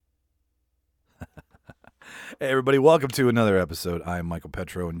Hey everybody, welcome to another episode. I'm Michael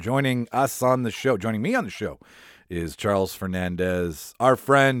Petro, and joining me on the show, is Charles Fernandez, our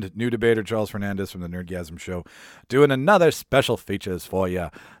friend, new debater Charles Fernandez from the Nerdgasm Show, doing another special features for you.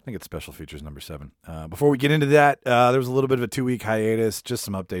 I think it's special features number 7. Before we get into that, there was a little bit of a 2-week hiatus, just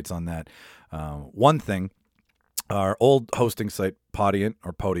some updates on that. One thing, our old hosting site,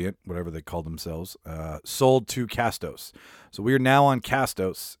 Podient, whatever they call themselves, sold to Castos. So we are now on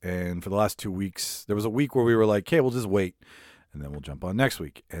Castos, and for the last 2 weeks, there was a week where we were like, hey, we'll just wait, and then we'll jump on next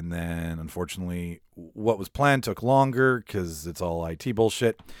week. And then, unfortunately, what was planned took longer because it's all IT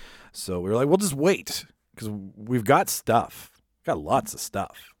bullshit. So we were like, we'll just wait because we've got stuff. Got lots of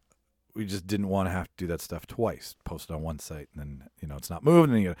stuff. We just didn't want to have to do that stuff twice. Post it on one site, and then, it's not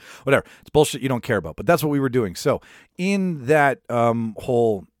moving, and whatever. It's bullshit you don't care about. But that's what we were doing. So in that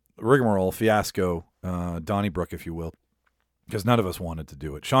whole rigmarole fiasco, Donnybrook, if you will, because none of us wanted to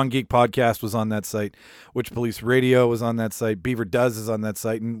do it. Sean Geek Podcast was on that site. Witch Police Radio was on that site. Beaver Does is on that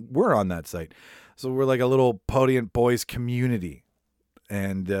site, and we're on that site. So we're like a little Podient Boys community.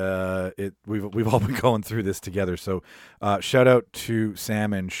 And we've all been going through this together. So shout out to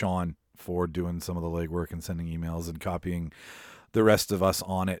Sam and Sean for doing some of the legwork and sending emails and copying the rest of us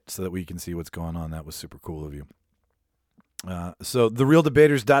on it so that we can see what's going on. That was super cool of you. So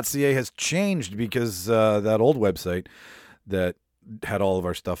therealdebaters.ca has changed because that old website that had all of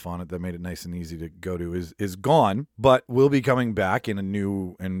our stuff on it that made it nice and easy to go to is gone, but we'll be coming back in a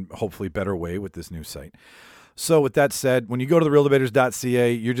new and hopefully better way with this new site. So with that said, when you go to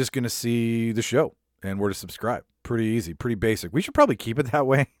therealdebaters.ca, you're just going to see the show and where to subscribe. Pretty easy, pretty basic. We should probably keep it that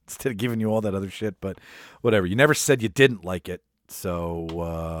way instead of giving you all that other shit, but whatever. You never said you didn't like it, so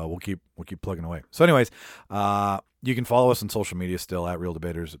we'll keep plugging away. So anyways, you can follow us on social media still at Real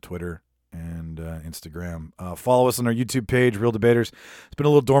Debaters at Twitter and Instagram. Follow us on our YouTube page, Real Debaters. It's been a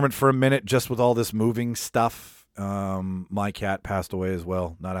little dormant for a minute just with all this moving stuff. My cat passed away as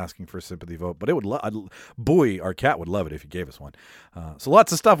well. Not asking for a sympathy vote, but it would our cat would love it if you gave us one. So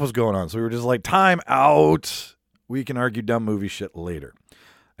lots of stuff was going on. So we were just like, time out. We can argue dumb movie shit later.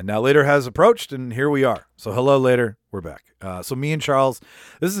 And now later has approached, and here we are. So hello, later. We're back. So me and Charles,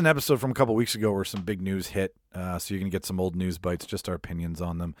 this is an episode from a couple weeks ago where some big news hit. So you're going to get some old news bites, just our opinions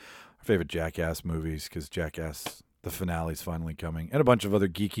on them. Our favorite Jackass movies, because Jackass, the finale's finally coming. And a bunch of other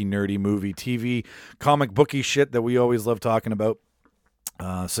geeky, nerdy movie, TV, comic booky shit that we always love talking about.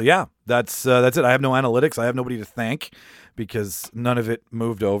 So yeah, that's it. I have no analytics. I have nobody to thank because none of it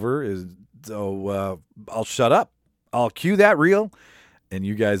moved over. So I'll shut up. I'll cue that reel, and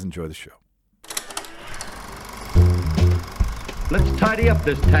you guys enjoy the show. Let's tidy up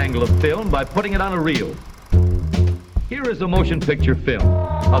this tangle of film by putting it on a reel. Here is a motion picture film,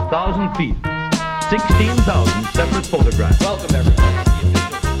 1,000 feet, 16,000 separate photographs. Welcome everyone to the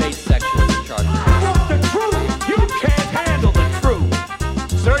official space section of the chart. Want the truth? You can't handle the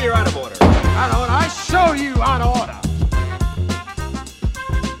truth. Sir, you're out of order. Out of order. I show you out of order.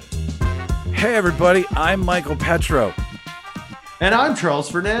 Hey everybody, I'm Michael Petro. And I'm Charles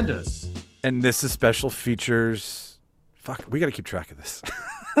Fernandez. And this is Special Features. Fuck, we got to keep track of this.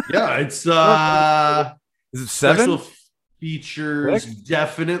 Yeah, it's Is it 7? Special features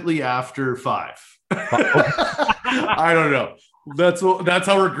definitely after 5. I don't know. That's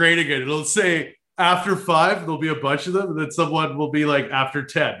how we're grading it. It'll say after 5, there'll be a bunch of them, and then someone will be like after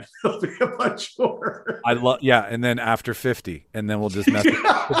 10. There'll be a bunch more. And then after 50, and then we'll just mess with it.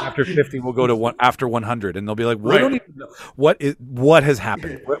 After 50, we'll go to after 100, and they'll be like, "We don't even know what has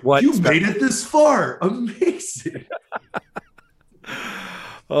happened. What you made it this far? Amazing."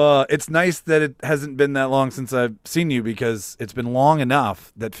 It's nice that it hasn't been that long since I've seen you because it's been long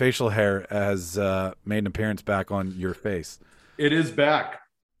enough that facial hair has made an appearance back on your face. It is back.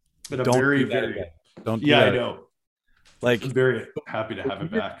 And I'm very Don't. Yeah, I know. Like, I'm very happy to have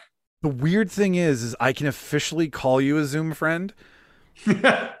it back. The weird thing is I can officially call you a Zoom friend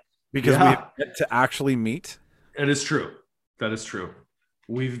because we get to actually meet. It is true. That is true.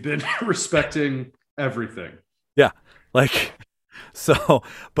 We've been respecting everything. Yeah, like. So,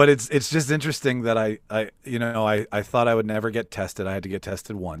 but it's just interesting that I thought I would never get tested. I had to get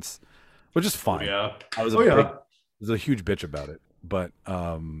tested once, which is fine. Yeah, I was a huge bitch about it, but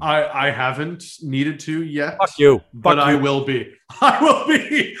I haven't needed to yet. Fuck you, but I will be. I will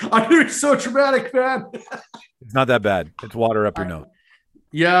be. I'm gonna be so dramatic, man. It's not that bad. It's water up your nose.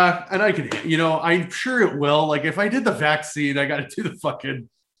 Yeah, and I could, I'm sure it will. Like if I did the vaccine, I got to do the fucking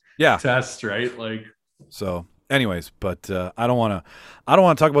test, right? Like so. Anyways, but I don't want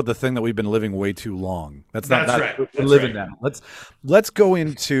to talk about the thing that we've been living way too long. That's right. We're living now. Let's go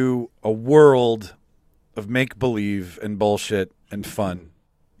into a world of make believe and bullshit and fun.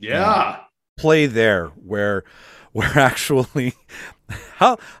 Yeah. play there where actually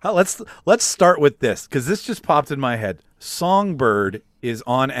how let's start with this, because this just popped in my head. Songbird is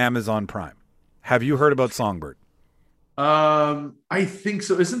on Amazon Prime. Have you heard about Songbird? I think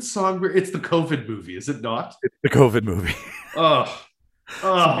so. Isn't Songbird? It's the COVID movie, is it not? It's the COVID movie. Oh,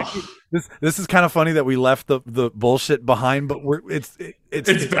 oh. This is kind of funny that we left the bullshit behind, but it's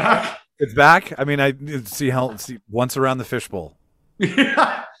back. It's back. I mean, I see once around the fishbowl.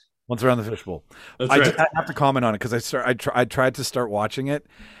 Yeah. Once around the fishbowl. That's I right. just I have to comment on it because I tried to start watching it,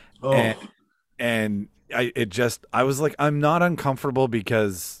 and I was like, I'm not uncomfortable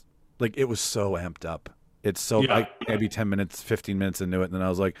because like it was so amped up. It's so maybe 10 minutes, 15 minutes into it, and then I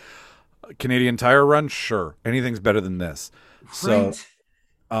was like, Canadian Tire run, sure, anything's better than this. Right.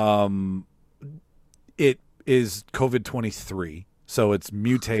 So, it is COVID-23, so it's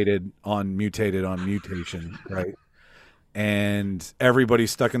mutated on mutation, right? And everybody's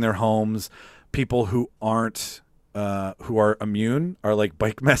stuck in their homes. People who aren't who are immune are like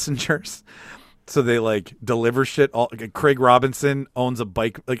bike messengers. So they like deliver shit. Craig Robinson owns a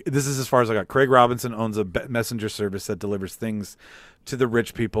bike. Like, this is as far as I got. Craig Robinson owns a messenger service that delivers things to the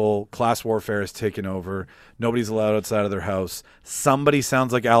rich people. Class warfare has taken over. Nobody's allowed outside of their house. Somebody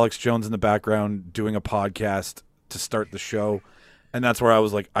sounds like Alex Jones in the background doing a podcast to start the show. And that's where I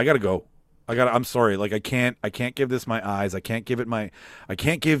was like, I gotta go. I'm sorry. Like, I can't give this my eyes. I can't give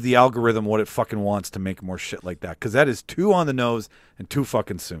the algorithm what it fucking wants to make more shit like that. Cause that is too on the nose and too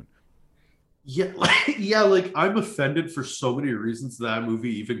fucking soon. Yeah, like I'm offended for so many reasons that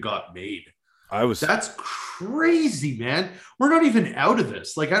movie even got made. That's crazy, man. We're not even out of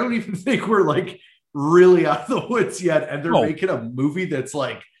this. Like, I don't even think we're like really out of the woods yet. And they're making a movie that's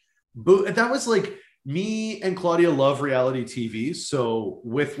like, that was like, me and Claudia love reality TV. So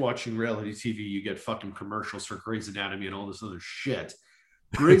with watching reality TV, you get fucking commercials for Grey's Anatomy and all this other shit.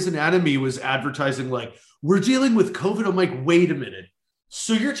 Grey's Anatomy was advertising like, we're dealing with COVID. I'm like, wait a minute.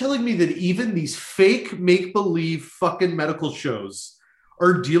 So you're telling me that even these fake make-believe fucking medical shows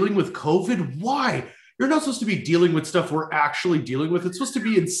are dealing with COVID? Why? You're not supposed to be dealing with stuff we're actually dealing with. It's supposed to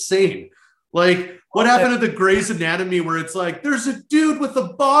be insane. Like, what happened to the Grey's Anatomy where it's like, there's a dude with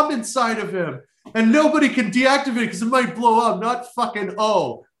a bomb inside of him and nobody can deactivate it because it might blow up. Not fucking,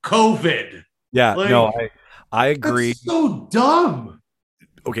 COVID. Yeah, like, no, I agree. That's so dumb.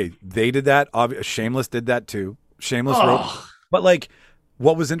 Okay, they did that. Shameless did that too. Shameless wrote, but like,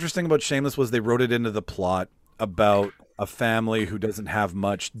 what was interesting about Shameless was they wrote it into the plot about a family who doesn't have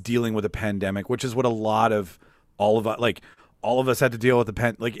much dealing with a pandemic, which is what all of us had to deal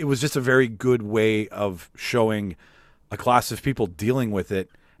with like, it was just a very good way of showing a class of people dealing with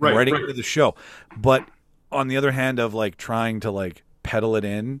it and writing into the show. But on the other hand of like trying to like peddle it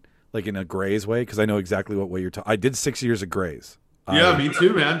in like in a Grey's way, because I know exactly what way you're talking. I did 6 years of Grey's. Yeah, me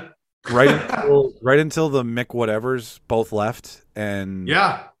too, man. right until the Mick whatevers both left, and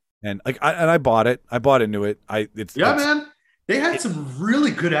like I bought it. I bought into it. Man. They had some really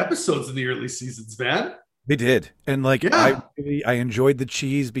good episodes in the early seasons, man. They did, and like I enjoyed the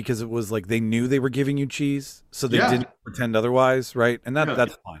cheese because it was like they knew they were giving you cheese, so they didn't pretend otherwise, right? And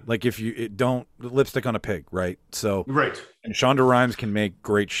that's fine. Like if you don't lipstick on a pig, right? So and Shonda Rhimes can make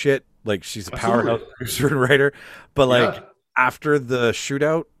great shit. Like she's a powerhouse producer and writer, but like after the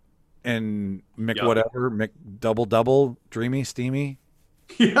shootout. And Mick double dreamy steamy.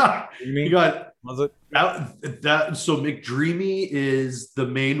 Yeah, dreamy? You got was it that? So McDreamy is the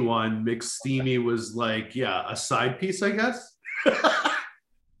main one. McSteamy was like a side piece, I guess.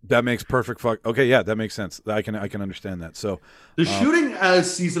 That makes perfect okay, yeah, that makes sense. I can understand that. So the shooting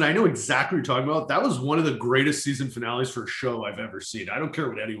season, I know exactly what you're talking about. That was one of the greatest season finales for a show I've ever seen. I don't care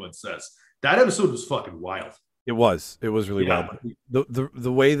what anyone says. That episode was fucking wild. It was really wild.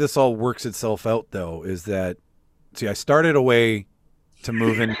 The way this all works itself out, though, is that, I started a way to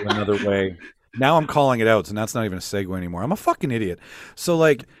move into another way. Now I'm calling it out, so that's not even a segue anymore. I'm a fucking idiot. So,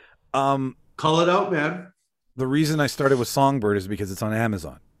 like, call it out, man. The reason I started with Songbird is because it's on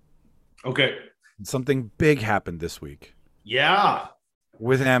Amazon. Okay. Something big happened this week. Yeah.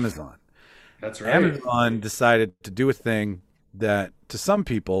 With Amazon. That's right. Amazon decided to do a thing that, to some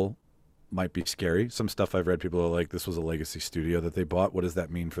people, might be scary. Some stuff I've read, people are like, this was a legacy studio that they bought. What does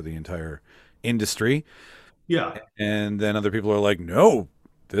that mean for the entire industry? Yeah. And then other people are like, no,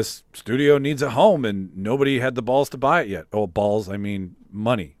 this studio needs a home and nobody had the balls to buy it yet. Oh, balls, I mean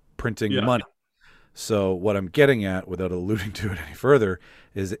money, printing money. So what I'm getting at, without alluding to it any further,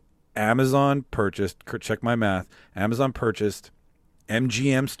 is Amazon purchased, check my math, Amazon purchased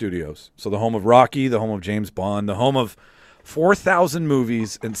MGM Studios. So the home of Rocky, the home of James Bond, the home of 4,000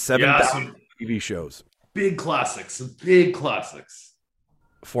 movies and 7,000 TV shows. Big classics.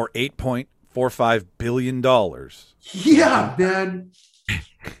 For $4 or $5 billion. Yeah, man.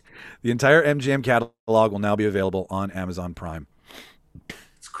 The entire MGM catalog will now be available on Amazon Prime.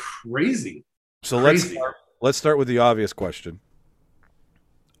 It's crazy. So Crazy. let's start with the obvious question.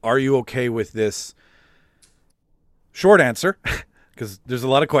 Are you okay with this? Short answer, because there's a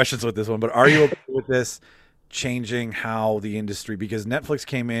lot of questions with this one, but are you okay with this changing how the industry, because Netflix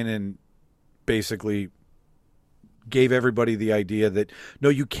came in and basically gave everybody the idea that, no,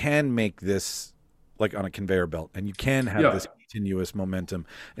 you can make this like on a conveyor belt and you can have this continuous momentum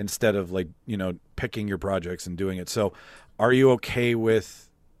instead of like, picking your projects and doing it. So are you okay with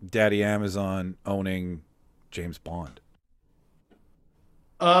Daddy Amazon owning James Bond?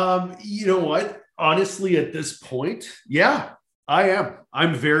 You know what? Honestly, at this point, yeah, I am.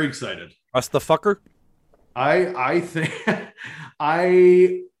 I'm very excited. Us the fucker? I think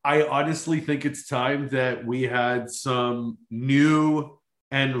I honestly think it's time that we had some new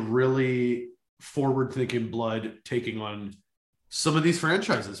and really forward-thinking blood taking on some of these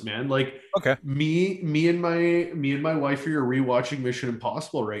franchises, man. Like, okay, me and my wife are rewatching Mission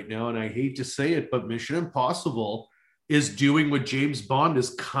Impossible right now, and I hate to say it, but Mission Impossible is doing what James Bond is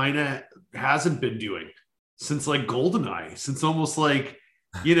kind of hasn't been doing since like GoldenEye, since almost like,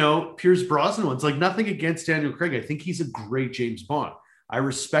 Pierce Brosnan ones. Like, nothing against Daniel Craig. I think he's a great James Bond. I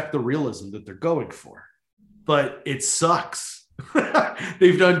respect the realism that they're going for, but it sucks.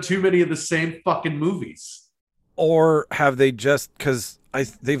 They've done too many of the same fucking movies. Or have they just, because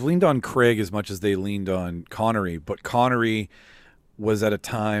they've leaned on Craig as much as they leaned on Connery, but Connery was at a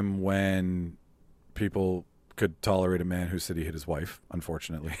time when people could tolerate a man who said he hit his wife,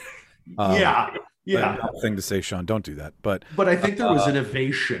 unfortunately. Yeah. Thing to say, Sean, don't do that. But I think there was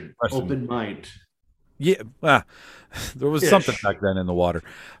innovation, open mind. Yeah, there was something back then in the water.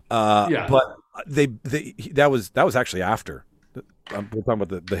 But that was actually after. We're talking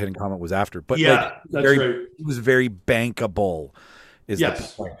about the hidden comment was after. But that's right. It was very bankable, is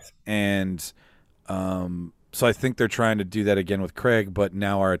the point. And so I think they're trying to do that again with Craig, but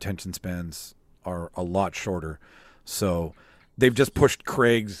now our attention spans are a lot shorter. So they've just pushed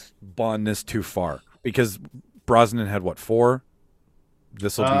Craig's Bondness too far, because Brosnan had what, 4?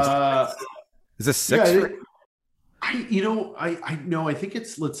 This will be is this 6? I think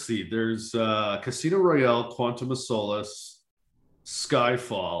it's, let's see. There's Casino Royale, Quantum of Solace,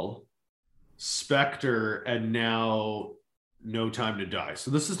 Skyfall, Spectre, and now No Time to Die.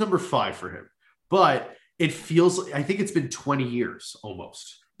 So this is number 5 for him. But it feels, I think it's been 20 years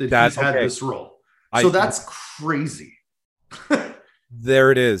almost that he's had this role. So that's crazy.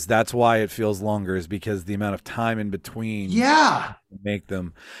 There it is. That's why it feels longer, is because the amount of time in between make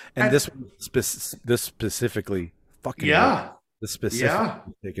them. And this specifically fucking this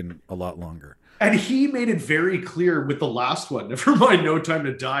specifically taken a lot longer. And he made it very clear with the last one, never mind No Time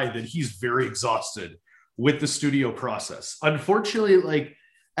to Die, that he's very exhausted with the studio process. Unfortunately,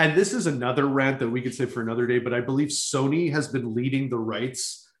 and this is another rant that we could say for another day, but I believe Sony has been leading the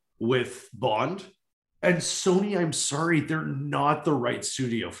rights with Bond. And Sony, I'm sorry, they're not the right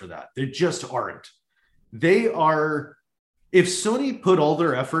studio for that. They just aren't. They are, if Sony put all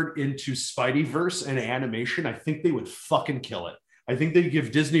their effort into Spideyverse and animation, I think they would fucking kill it. I think they'd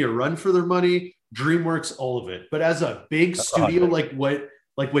give Disney a run for their money, DreamWorks, all of it. But as a big studio like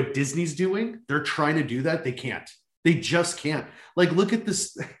what Disney's doing, they're trying to do that. They can't. They just can't. Like, look at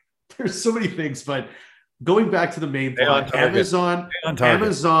this. There's so many things, but going back to the main point,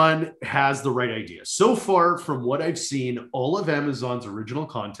 Amazon has the right idea. So far, from what I've seen, all of Amazon's original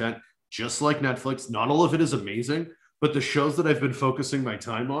content, just like Netflix, not all of it is amazing, but the shows that I've been focusing my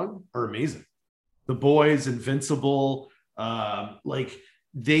time on are amazing. The Boys, Invincible,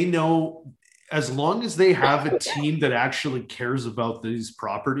 they know, as long as they have a team that actually cares about these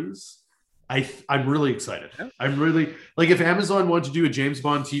properties, I'm really excited. I'm really, if Amazon wanted to do a James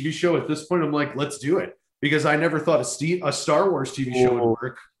Bond TV show at this point, I'm like, let's do it. Because I never thought a Star Wars TV show would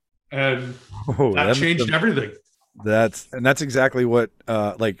work, and that changed everything. That's exactly what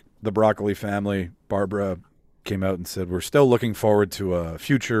the Broccoli family, Barbara, came out and said, we're still looking forward to a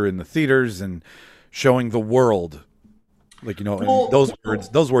future in the theaters and showing the world.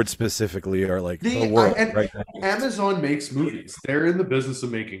 Those words specifically are like the world. Right? Amazon makes movies. They're in the business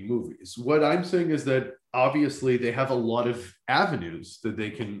of making movies. What I'm saying is that obviously they have a lot of avenues that they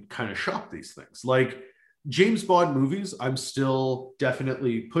can kind of shop these things. Like James Bond movies, I'm still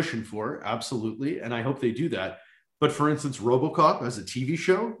definitely pushing for, absolutely, and I hope they do that. But for instance, RoboCop as a TV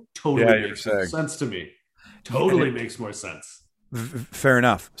show totally makes more sense to me. Totally makes more sense. Fair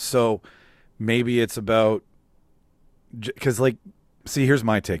enough. So maybe it's about, because here's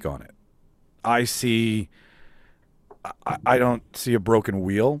my take on it. I don't see a broken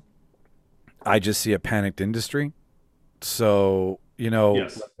wheel. I just see a panicked industry. So,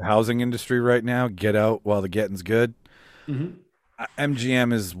 Yes. the housing industry right now, get out while the getting's good. Mhm.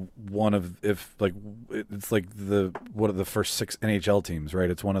 MGM is one of, it's like one of the first 6 NHL teams, right?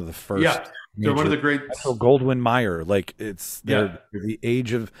 It's one of the first Yeah, they're one of the great. Goldwyn Mayer. Like Yeah,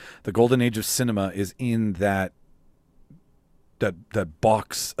 the golden age of cinema is in that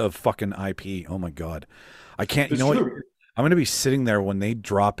box of fucking IP. Oh my God. I can't, it's what? true. I'm going to be sitting there when they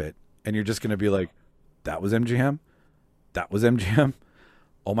drop it and you're just going to be like, that was MGM? That was MGM?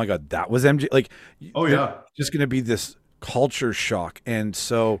 Oh my God, that was MGM? Like, Oh there's yeah. just going to be this culture shock. And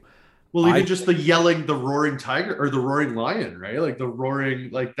so Well, I even just the yelling, the roaring tiger or the roaring lion, right? Like the roaring,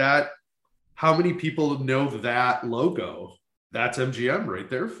 like that. How many people know that logo? That's MGM right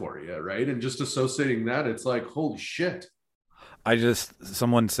there for you, right? And just associating that, it's like, holy shit.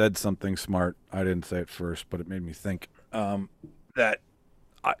 someone said something smart. I didn't say it first, but it made me think that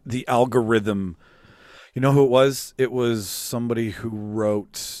the algorithm, you know who it was? It was somebody who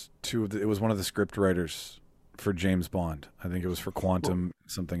wrote it was one of the script writers for James Bond. I think it was for Quantum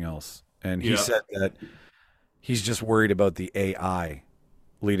something else. And he Yeah. said that he's just worried about the AI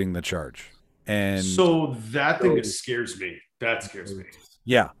leading the charge. And So that thing scares me. That scares me.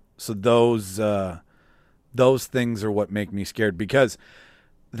 yeah, so those things are what make me scared because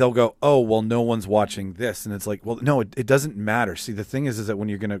they'll go, oh, well, no one's watching this. And it's like, well, no, it doesn't matter. See, the thing is that when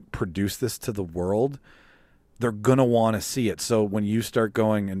you're going to produce this to the world, they're going to want to see it. So when you start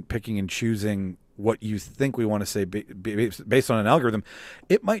going and picking and choosing what you think we want to say based on an algorithm,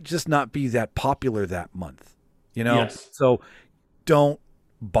 it might just not be that popular that month, Yes. So don't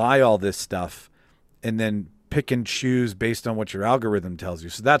buy all this stuff and then pick and choose based on what your algorithm tells you.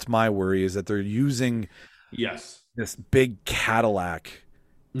 So that's my worry, is that they're using Yes. this big Cadillac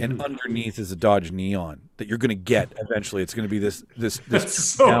and Mhm. underneath is a Dodge Neon that you're going to get eventually. It's going to be this That's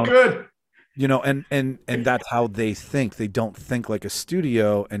so good. and that's how they think. They don't think like a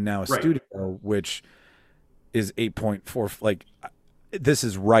studio, and now a Right. studio, which is 8.4. Like, this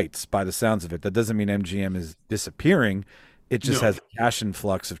is rights by the sounds of it. That doesn't mean MGM is disappearing. It just No. has a cash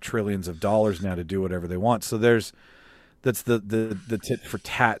influx of trillions of dollars now to do whatever they want. So that's the tit for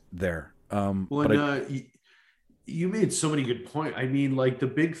tat there. Well, But and you made so many good points. I mean, like the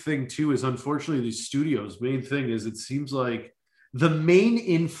big thing too is unfortunately these studios. Main thing is it seems like the main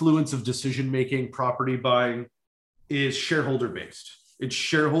influence of decision making, property buying, is shareholder based. It's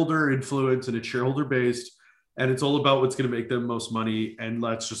shareholder influence and it's shareholder based, and it's all about what's going to make them most money. And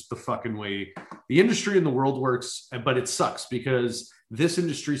that's just the fucking way the industry in the world works. But it sucks because this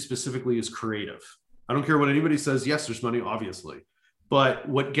industry specifically is creative. I don't care what anybody says. Yes, there's money, obviously, but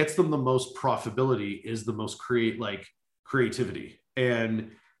what gets them the most profitability is the most creativity.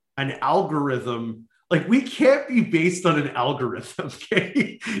 And an algorithm, like, we can't be based on an algorithm.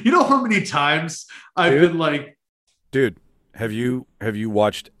 Okay, you know how many times I've been like, dude, have you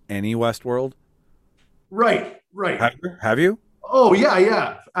watched any Westworld? right. Have you? Oh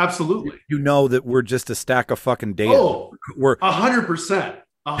yeah, absolutely. You know that we're just a stack of fucking data. Oh, We're 100%,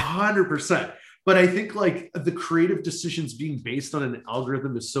 100%. But I think like the creative decisions being based on an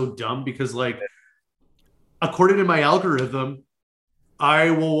algorithm is so dumb because, like, according to my algorithm,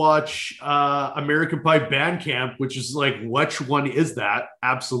 I will watch American Pie Band Camp, which is like, which one is that?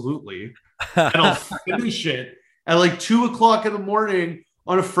 Absolutely. And I'll finish it at like 2:00 in the morning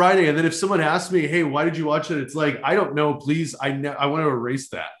on a Friday. And then if someone asks me, hey, why did you watch it? It's like, I don't know, please. I want to erase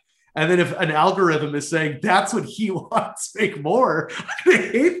that. And then if an algorithm is saying that's what he wants, make more, I'm going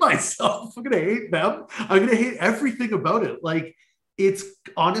to hate myself. I'm going to hate them. I'm going to hate everything about it. Like, it's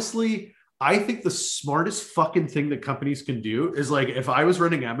honestly, I think the smartest fucking thing that companies can do is, like, if I was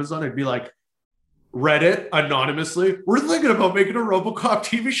running Amazon, I'd be like, Reddit anonymously, we're thinking about making a RoboCop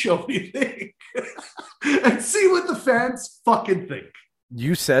TV show. What do you think? And see what the fans fucking think.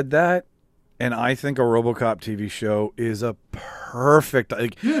 You said that, and I think a RoboCop TV show is a perfect,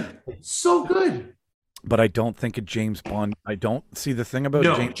 like, Yeah, so good. but I don't think a James Bond. I don't see the thing about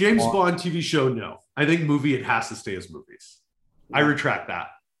No, James Bond TV show, no. I think movie, it has to stay as movies. I retract that.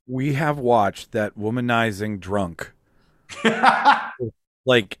 We have watched that womanizing drunk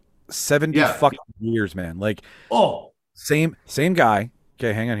like 70 Yeah. fucking years, man. Like, Oh, same guy.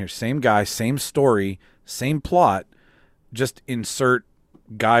 Okay, hang on here. Same guy, same story, same plot. Just insert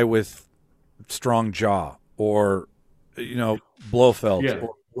guy with strong jaw, or Blofeld, Yeah.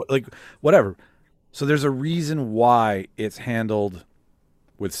 or like whatever. So there's a reason why it's handled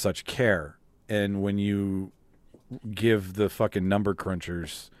with such care. And when you give the fucking number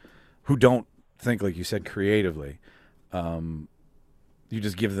crunchers who don't think, like you said, creatively, you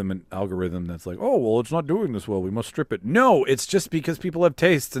just give them an algorithm that's like, oh, well, it's not doing this well, we must strip it. No, it's just because people have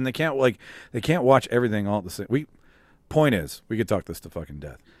tastes and they can't watch everything all at the same. Point is, we could talk this to fucking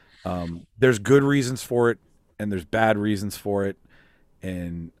death. There's good reasons for it and there's bad reasons for it,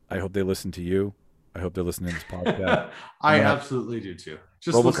 and I hope they listen to you. I hope they're listening to this podcast. I absolutely do too.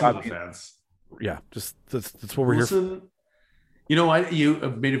 Just listen to the fans. Yeah, just that's what we're here for. You know what? You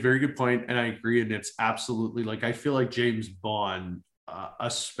have made a very good point, and I agree. And it's absolutely like, I feel like James Bond,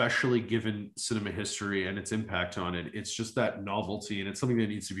 especially given cinema history and its impact on it, it's just that novelty, and it's something that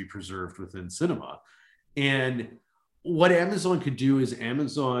needs to be preserved within cinema. And what Amazon could do is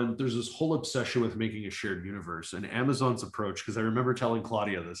there's this whole obsession with making a shared universe, and Amazon's approach, because I remember telling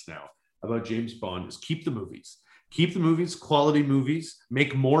Claudia this now about James Bond, is keep the movies, quality movies,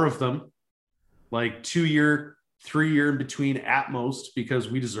 make more of them, like 2-year, 3-year in between at most, because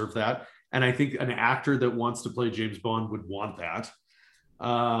we deserve that. And I think an actor that wants to play James Bond would want that.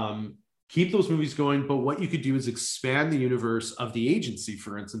 Keep those movies going. But what you could do is expand the universe of the agency,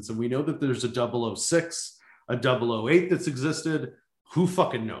 for instance. And we know that there's a 006, a 008 that's existed. Who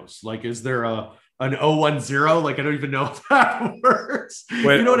fucking knows? Like, is there an 010? Like, I don't even know if that works.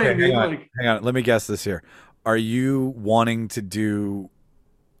 Wait, you know what I mean? Hang on. Let me guess this here. Are you wanting to do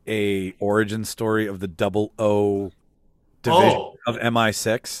a origin story of the 00 division of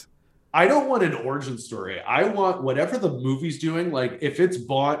MI6? I don't want an origin story. I want whatever the movie's doing. Like, if it's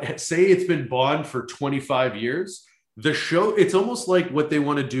Bond, say it's been Bond for 25 years, the show, it's almost like what they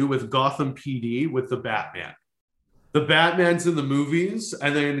want to do with Gotham PD with the Batman. The Batman's in the movies,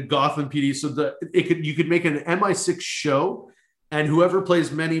 and then Gotham PD. So you could make an MI6 show, and whoever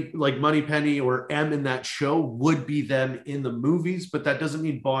plays Moneypenny or M in that show would be them in the movies, but that doesn't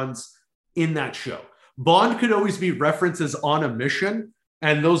mean Bond's in that show. Bond could always be references on a mission,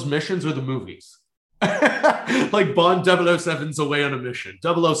 and those missions are the movies. Like Bond 007's away on a mission.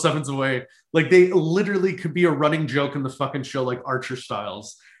 007's away. Like, they literally could be a running joke in the fucking show, like Archer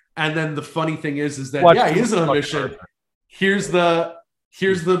Styles. And then the funny thing is that, he is on a mission. Here's the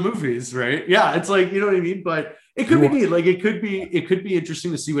movies, right? Yeah, it's like, you know what I mean? But it could be neat. Like, it could be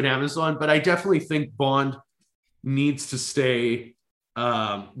interesting to see what Amazon, but I definitely think Bond needs to stay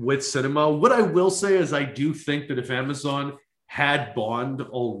with cinema. What I will say is, I do think that if Amazon had Bond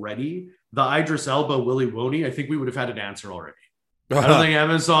already, the Idris Elba Willy Woney, I think we would have had an answer already. I don't think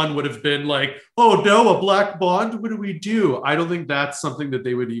Amazon would have been like, oh no, a black Bond, what do we do? I don't think that's something that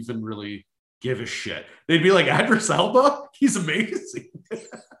they would even really give a shit. They'd be like, Idris Elba? He's amazing.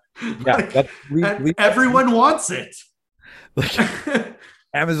 Yeah, everyone wants it. Like,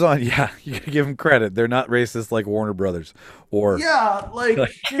 Amazon, yeah, you can give them credit. They're not racist like Warner Brothers. Or that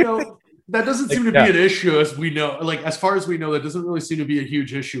doesn't seem to be an issue, as we know. Like, as far as we know, that doesn't really seem to be a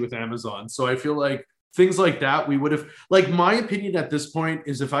huge issue with Amazon. So I feel like things like that, we would have, like, my opinion at this point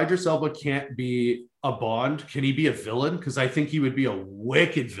is, if Idris Elba can't be a Bond, can he be a villain? Because I think he would be a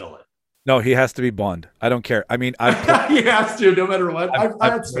wicked villain. No, he has to be Bond. I don't care. I mean, he has to, no matter what.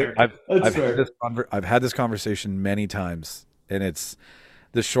 That's fair. I've had this conversation many times, and it's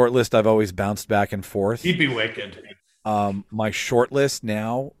the short list. I've always bounced back and forth. He'd be wicked. My short list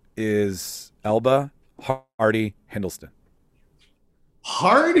now is Elba, Hardy, Hiddleston.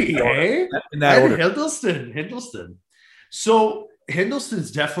 Hardy, eh? In that order. Hiddleston. So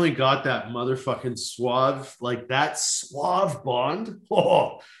Hiddleston's definitely got that motherfucking suave, like that suave Bond.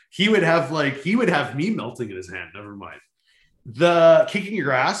 Oh, he would have me melting in his hand. Never mind. The kicking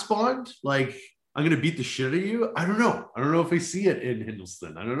your ass Bond, like, I'm gonna beat the shit out of you. I don't know if I see it in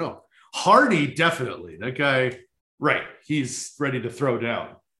Hiddleston. I don't know. Hardy, definitely. That guy, right? He's ready to throw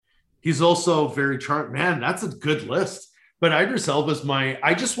down. He's also very charming. Man, that's a good list. But Idris Elba's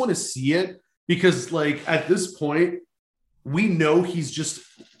I just want to see it, because, like, at this point, we know he's just,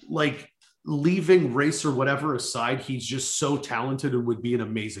 like, leaving race or whatever aside, he's just so talented and would be an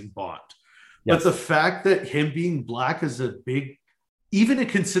amazing Bond. Yes. But the fact that him being black is a big, even a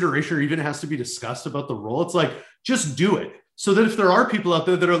consideration, or even has to be discussed about the role, it's like, just do it. So that if there are people out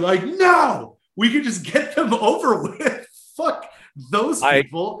there that are like, no, we can just get them over with. Fuck those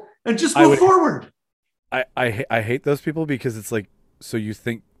people and just move forward. I hate those people, because it's like, so you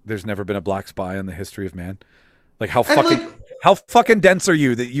think there's never been a black spy in the history of man? Like, how fucking dense are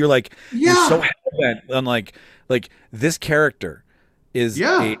you that you're like, you're so hell-bent on like this character is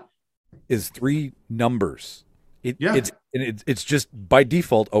is 3 numbers. It's just by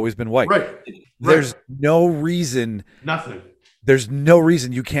default always been white. Right. There's no reason. Nothing. There's no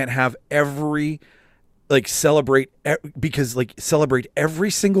reason you can't have celebrate every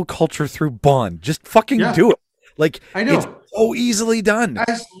single culture through Bond. Just fucking do it. Like, I know, it's so easily done.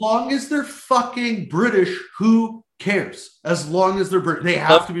 As long as they're fucking British, who cares? As long as they're British, they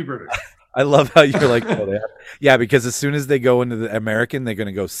have to be British. I love how you're like, oh, yeah, because as soon as they go into the American, they're going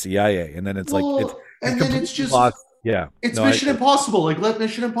to go CIA, and then it's Well, like and then it's just lost. Yeah, it's Mission Impossible. Like, let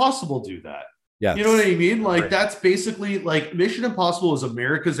Mission Impossible do that. Yeah, you know what I mean. Like, that's basically like Mission Impossible is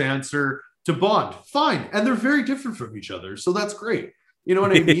America's answer to Bond. Fine, and they're very different from each other, so that's great. You know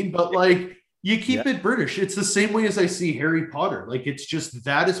what I mean? But like, you keep it British. It's the same way as I see Harry Potter. Like, it's just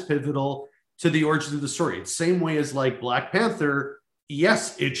that is pivotal to the origins of the story. It's the same way as like Black Panther.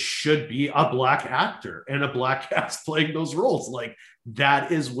 Yes, it should be a Black actor and a Black cast playing those roles. Like,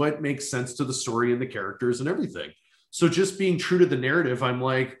 that is what makes sense to the story and the characters and everything. So just being true to the narrative, I'm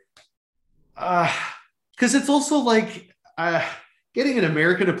like, because it's also like getting an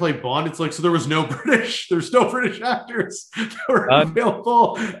American to play Bond. It's like, so there's no British actors that were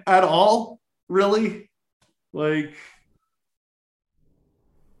available at all, really. Like,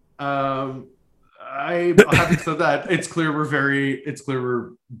 I having said that, it's clear we're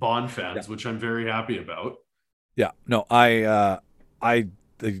Bond fans, which I'm very happy about. Yeah, no, I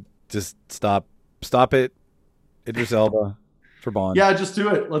just stop it, Idris Elba for Bond. Yeah, just do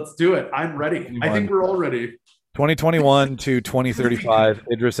it. Let's do it. I'm ready. I think we're all ready. 2021 to 2035,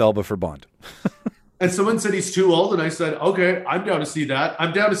 Idris Elba for Bond. And someone said he's too old, and I said, okay, I'm down to see that.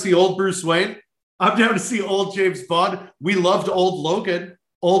 I'm down to see old Bruce Wayne. I'm down to see old James Bond. We loved old Logan.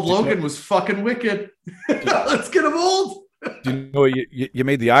 Old Logan was fucking wicked. Let's get him old. Do you know you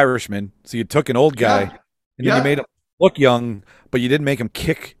made the Irishman, so you took an old guy and then you made him look young, but you didn't make him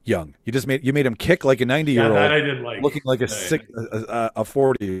kick young. You made him kick like a 90-year-old. That I didn't like. Looking like a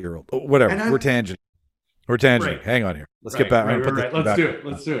 40-year-old. Whatever. We're tangent. Right. Hang on here. Let's get back. Right. Let's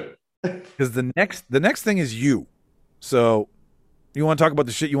do it. Because the next thing is you. So you want to talk about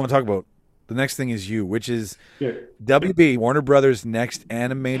the shit you want to talk about. The next thing is you, which is WB, Warner Brothers' next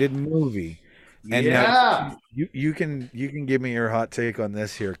animated movie. And now you can give me your hot take on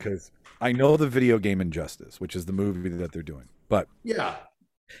this here, because I know the video game Injustice, which is the movie that they're doing. But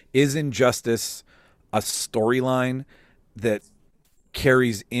is Injustice a storyline that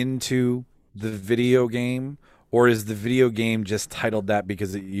carries into the video game, or is the video game just titled that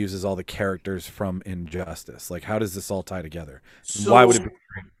because it uses all the characters from Injustice? Like, how does this all tie together? Why would it be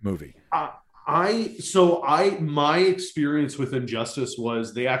a great movie? My experience with Injustice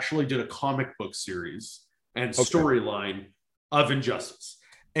was they actually did a comic book series and storyline of Injustice.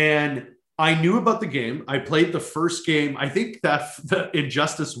 And I knew about the game. I played the first game. I think that the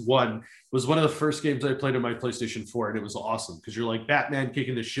Injustice 1 was one of the first games I played on my PlayStation 4, and it was awesome because you're like Batman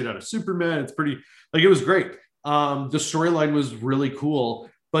kicking the shit out of Superman. It's pretty, like, it was great. The storyline was really cool.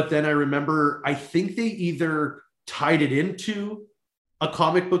 But then I remember, I think they either tied it into a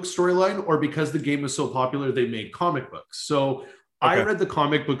comic book storyline, or because the game was so popular, they made comic books. So I read the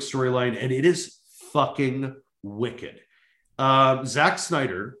comic book storyline, and it is fucking wicked. Zack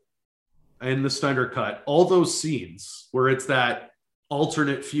Snyder in the Snyder Cut, all those scenes where it's that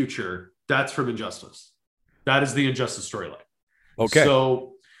alternate future, that's from Injustice. That is the Injustice storyline. Okay.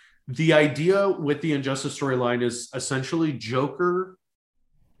 So the idea with the Injustice storyline is essentially Joker,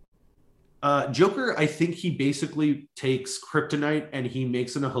 I think he basically takes kryptonite and he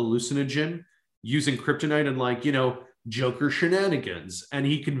makes it a hallucinogen using kryptonite and, like, you know, Joker shenanigans. And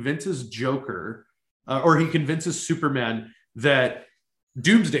he convinces he convinces Superman that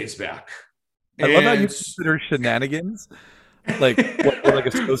Doomsday's back. I love how you consider shenanigans like what like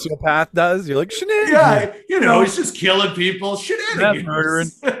a sociopath does. You're like, shenanigans. Yeah, you know, he's just killing people. Shenanigans.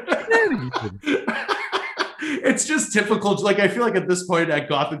 Murdering. It's just typical. Like, I feel like at this point at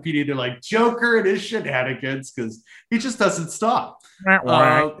Gotham PD, they're like, Joker and his shenanigans, because he just doesn't stop.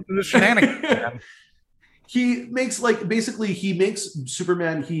 He makes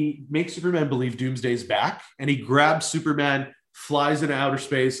Superman believe Doomsday's back, and he grabs Superman, flies into outer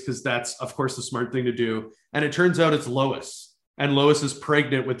space, because that's, of course, the smart thing to do. And it turns out it's Lois, and Lois is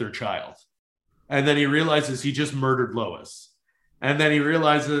pregnant with their child. And then he realizes he just murdered Lois. And then he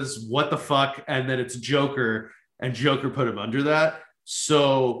realizes, what the fuck? And then it's Joker, and Joker put him under that.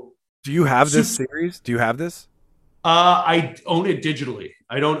 So, do you have this series? Do you have this? I own it digitally.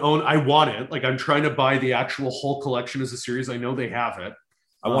 I want it. Like, I'm trying to buy the actual whole collection as a series. I know they have it.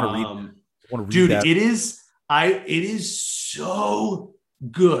 I want to read. Dude, that. It is so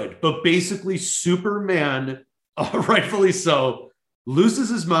good. But basically, Superman, rightfully so, loses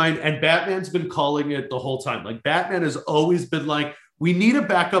his mind, and Batman's been calling it the whole time. Like, Batman has always been like, we need a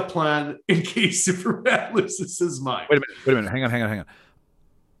backup plan in case Superman loses his mind. Wait a minute. Hang on.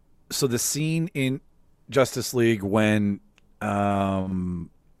 So the scene in Justice League when Thanos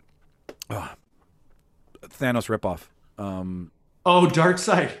ripoff.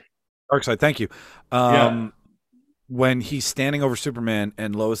 Darkseid. Thank you. when he's standing over Superman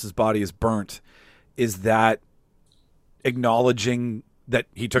and Lois's body is burnt, is that acknowledging that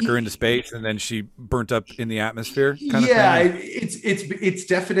he took her into space and then she burnt up in the atmosphere kind of thing? It's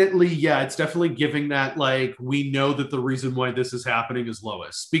definitely giving that, like, we know that the reason why this is happening is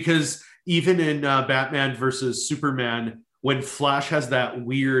Lois, because even in Batman versus Superman, when Flash has that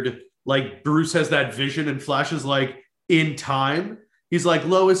weird, like, Bruce has that vision and Flash is like, in time, he's like,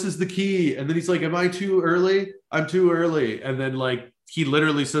 Lois is the key, and then he's like, am I too early? I'm too early. And then, like, he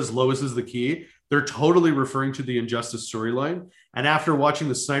literally says Lois is the key. They're totally referring to the Injustice storyline. And after watching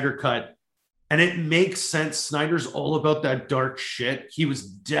the Snyder cut, and it makes sense, Snyder's all about that dark shit. He was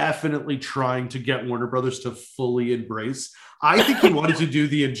definitely trying to get Warner Brothers to fully embrace. I think he wanted to do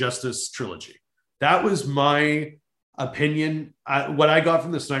the Injustice trilogy. That was my opinion. What I got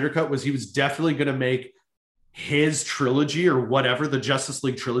from the Snyder cut was he was definitely going to make his trilogy, or whatever, the Justice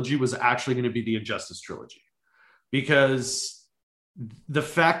League trilogy, was actually going to be the Injustice trilogy. Because the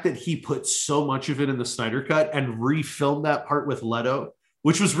fact that he put so much of it in the Snyder cut and refilmed that part with Leto,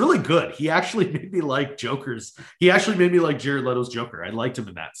 which was really good. He actually made me like Joker's. He actually made me like Jared Leto's Joker. I liked him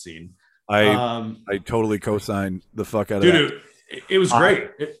in that scene. I totally co-signed the fuck out of dude, that. It was great.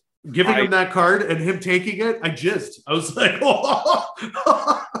 Giving him that card and him taking it, I was like, oh,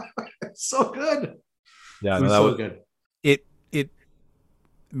 so good. Yeah, it was so good. It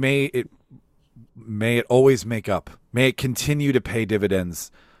may it always make up. May it continue to pay dividends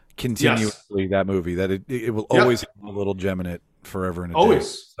continuously. Yes. That movie, that it will always have a little gem in it forever and a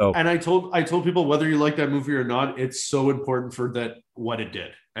always. Day. So, and I told people, whether you like that movie or not, it's so important for that, what it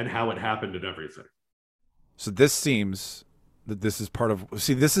did and how it happened and everything. So this seems that this is part of.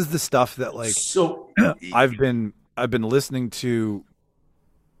 See, this is the stuff that, like, so I've been listening to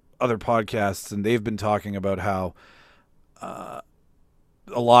other podcasts, and they've been talking about how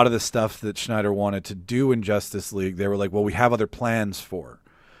a lot of the stuff that Schneider wanted to do in Justice League, they were like, well, we have other plans for,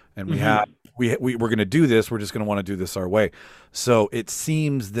 and we're going to do this. We're just going to want to do this our way. So it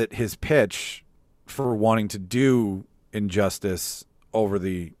seems that his pitch for wanting to do Injustice over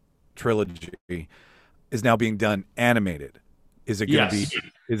the trilogy is now being done animated. Is it going to be?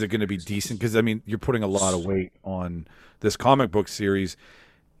 Is it going to be decent? Because I mean, you're putting a lot of weight on this comic book series.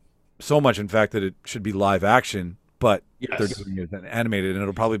 So much, in fact, that it should be live action, but they're doing it animated, and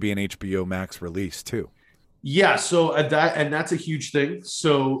it'll probably be an HBO Max release too. Yeah, so that's a huge thing.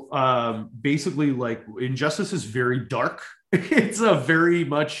 So basically, like, Injustice is very dark. It's a very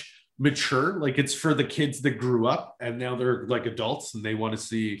much mature, like, it's for the kids that grew up and now they're like adults and they want to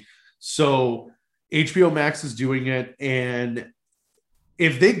see. So HBO Max is doing it, and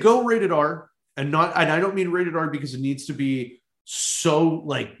if they go rated R, and I don't mean rated R because it needs to be so,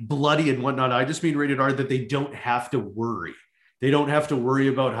 like, bloody and whatnot. I just mean rated R that they don't have to worry. They don't have to worry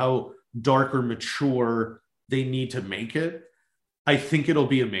about how dark or mature they need to make it. I think it'll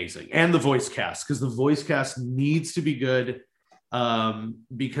be amazing. And the voice cast, because the voice cast needs to be good,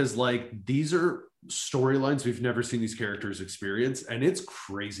 because, like, these are storylines we've never seen these characters experience, and it's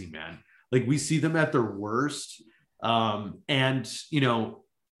crazy, man. Like, we see them at their worst, and, you know,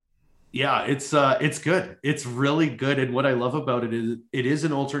 yeah, it's good. It's really good. And what I love about it is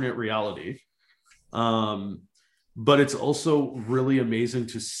an alternate reality. But it's also really amazing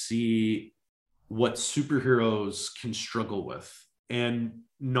to see what superheroes can struggle with, and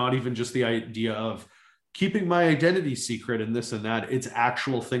not even just the idea of keeping my identity secret and this and that. It's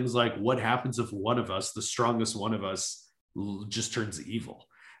actual things like, what happens if one of us, the strongest one of us, just turns evil?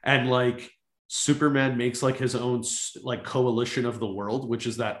 And, like, Superman makes, like, his own, like, coalition of the world, which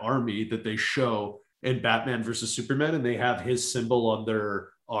is that army that they show in Batman versus Superman, and they have his symbol on their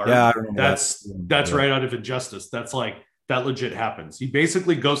arm. Yeah, that's right out of Injustice. That's, like, that legit happens. He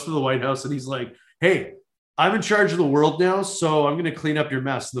basically goes to the White House and he's like, hey, I'm in charge of the world now, so I'm going to clean up your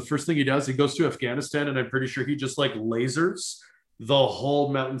mess. And the first thing he does, he goes to Afghanistan, and I'm pretty sure he just, like, lasers the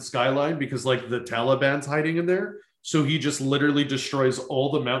whole mountain skyline because, like, the Taliban's hiding in there. So he just literally destroys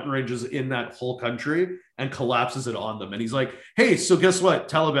all the mountain ranges in that whole country and collapses it on them. And he's like, hey, so guess what?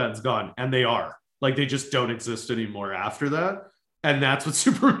 Taliban's gone. And they are. Like, they just don't exist anymore after that. And that's what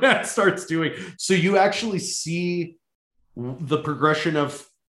Superman starts doing. So you actually see the progression of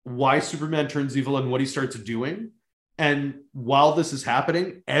why Superman turns evil and what he starts doing. And while this is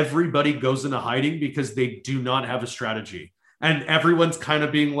happening, everybody goes into hiding because they do not have a strategy. And everyone's kind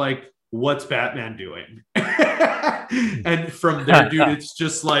of being like, what's Batman doing? And from there, dude, it's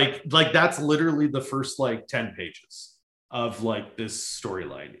just like that's literally the first, like, 10 pages of, like, this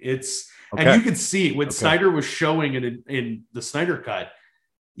storyline. It's and you can see when Snyder was showing it in the Snyder cut,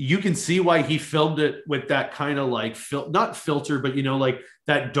 you can see why he filmed it with that kind of like not filter, but like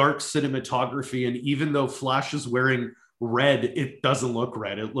that dark cinematography. And even though Flash is wearing red, it doesn't look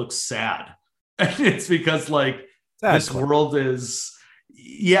red, it looks sad. And it's because like this world is,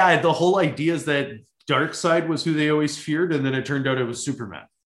 the whole idea is that Darkseid was who they always feared, and then it turned out it was Superman.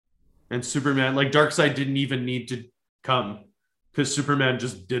 And Superman, like Darkseid didn't even need to come because Superman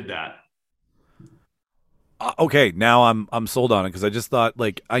just did that. Okay, now I'm sold on it, because I just thought,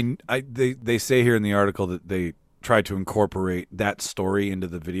 like, they say here in the article that they tried to incorporate that story into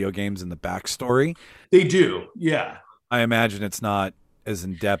the video games and the backstory. They do, yeah. I imagine it's not as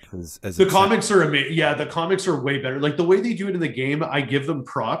in depth as the comics are amazing. Yeah, the comics are way better. Like the way they do it in the game, I give them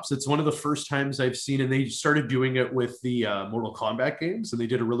props. It's one of the first times I've seen, and they started doing it with the Mortal Kombat games, and they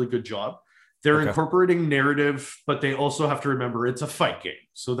did a really good job. They're incorporating narrative, but they also have to remember it's a fight game.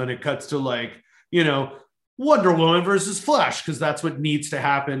 So then it cuts to like, Wonder Woman versus Flash, because that's what needs to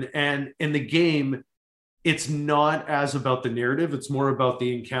happen. And in the game, it's not as about the narrative. It's more about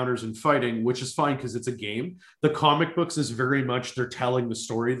the encounters and fighting, which is fine because it's a game. The comic books is very much they're telling the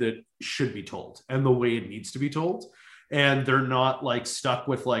story that should be told and the way it needs to be told. And they're not like stuck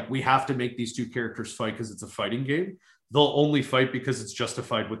with like, we have to make these two characters fight because it's a fighting game. They'll only fight because it's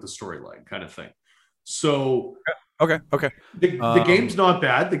justified with the storyline kind of thing. So okay. The game's not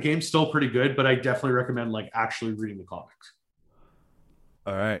bad. The game's still pretty good, but I definitely recommend like actually reading the comics.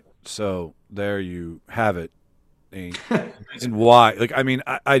 All right. So there you have it. And why? Like, I mean,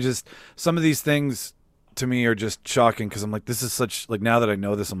 I just, some of these things to me are just shocking because I'm like, this is such, like, now that I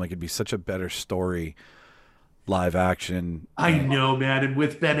know this, I'm like, it'd be such a better story, live action. I know, man. And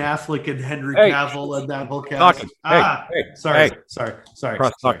with Ben Affleck and Henry Cavill and that whole cast. Sorry.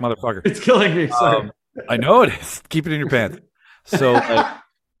 Cross-talk, motherfucker. It's killing me. Sorry. I know it is. Keep it in your pants. So, like,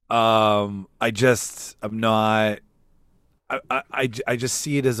 I'm not. I just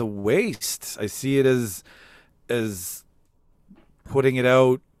see it as a waste. I see it as putting it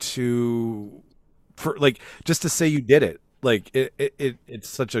out for like just to say you did it. Like it's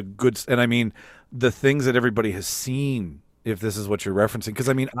such a good, and I mean the things that everybody has seen. If this is what you're referencing, because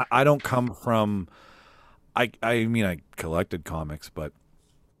I mean I don't come from. I mean I collected comics, but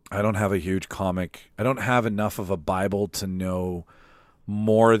I don't have a huge comic. I don't have enough of a Bible to know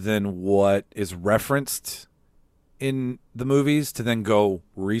more than what is referenced in the movies to then go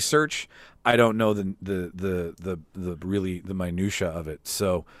research. I don't know the really the minutia of it.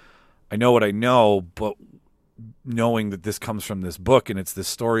 So I know what I know, but knowing that this comes from this book and it's this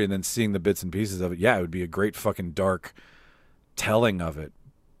story and then seeing the bits and pieces of it, yeah, it would be a great fucking dark telling of it.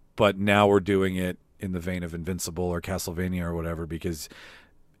 But now we're doing it in the vein of Invincible or Castlevania or whatever because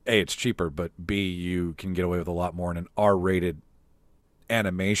A, it's cheaper, but B, you can get away with a lot more in an R-rated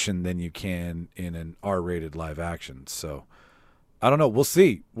animation than you can in an R-rated live action. So I don't know. We'll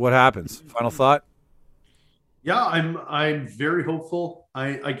see what happens. Final thought? Yeah, I'm very hopeful.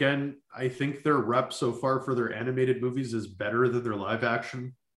 I think their rep so far for their animated movies is better than their live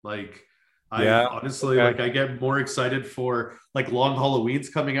action. Like I get more excited for like Long Halloween's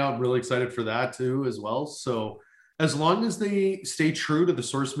coming out. I'm really excited for that too as well. So as long as they stay true to the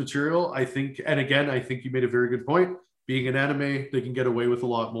source material, I think, and again, I think you made a very good point. Being an anime, they can get away with a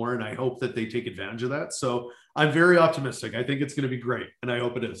lot more, and I hope that they take advantage of that. So I'm very optimistic. I think it's going to be great, and I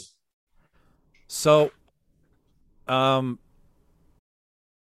hope it is. So,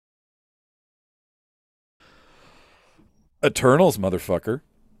 Eternals, motherfucker.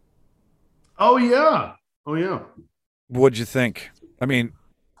 Oh yeah. What'd you think? I mean,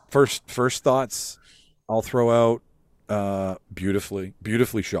 first thoughts. I'll throw out beautifully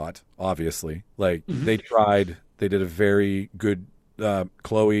shot. Obviously, like they tried. They did a very good.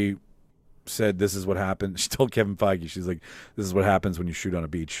 Chloe said, "This is what happened." She told Kevin Feige, "She's like, this is what happens when you shoot on a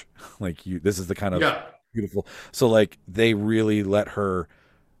beach. Like you, this is the kind of beautiful." So like they really let her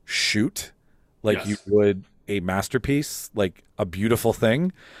shoot like you would a masterpiece, like a beautiful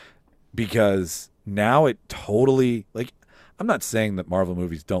thing, because now it totally like. I'm not saying that Marvel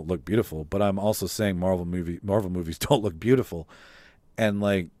movies don't look beautiful, but I'm also saying Marvel movies don't look beautiful, and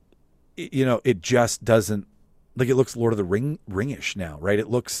like, it just doesn't. Like it looks Lord of the Ringish now, right? It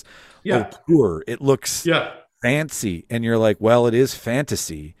looks pure. It looks fancy, and you're like, well, it is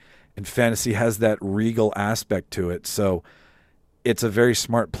fantasy, and fantasy has that regal aspect to it. So it's a very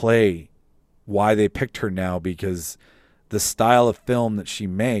smart play why they picked her now, because the style of film that she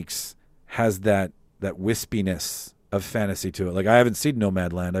makes has that wispiness of fantasy to it. Like I haven't seen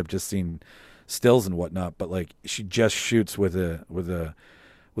Nomadland. I've just seen stills and whatnot, but like she just shoots with a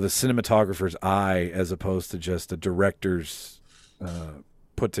cinematographer's eye as opposed to just a director's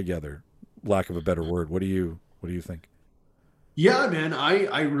put together, lack of a better word. What do you think? Yeah, man,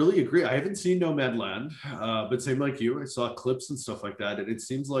 I really agree. I haven't seen Nomadland, but same like you, I saw clips and stuff like that, and it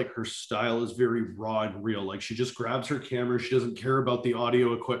seems like her style is very raw and real. Like she just grabs her camera, she doesn't care about the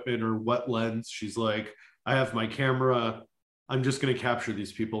audio equipment or what lens. She's like, I have my camera, I'm just going to capture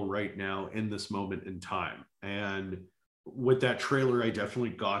these people right now in this moment in time. And with that trailer, I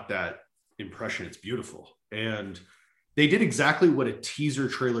definitely got that impression. It's beautiful, and they did exactly what a teaser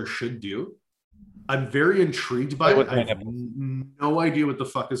trailer should do. I'm very intrigued by it. I have no idea what the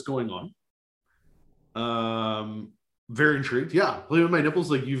fuck is going on. Very intrigued. Yeah, play with my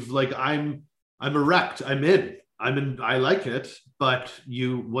nipples. Like you've like I'm erect. I'm in. I'm in. I like it. But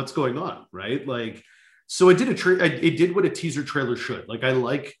what's going on, right? Like, so it did it did what a teaser trailer should. Like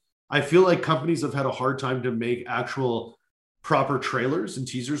I feel like companies have had a hard time to make actual proper trailers and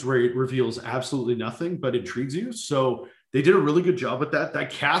teasers where it reveals absolutely nothing but intrigues you. So they did a really good job with that. That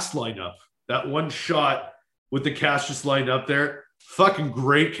cast lineup, that one shot with the cast just lined up there, fucking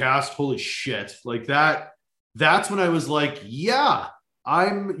great cast. Holy shit. Like that's when I was like, yeah,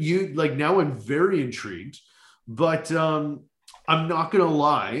 now I'm very intrigued. But I'm not gonna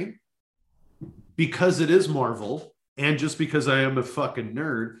lie, because it is Marvel, and just because I am a fucking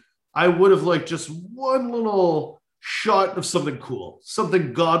nerd, I would have liked just one little shot of something cool,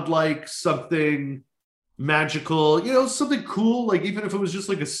 something godlike, something magical, something cool. Like even if it was just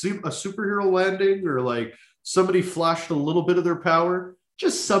like a superhero landing, or like somebody flashed a little bit of their power,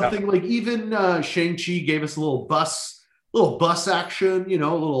 just something. Like even Shang-Chi gave us a little bus action,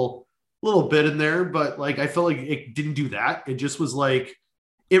 a little bit in there. But like I felt like it didn't do that. It just was like,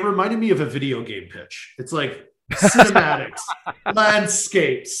 it reminded me of a video game pitch. It's like cinematics,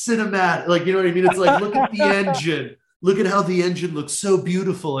 landscape, cinematic. Like, you know what I mean? It's like, look at the engine. Look at how the engine looks so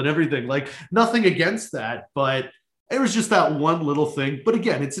beautiful and everything. Like nothing against that, but it was just that one little thing. But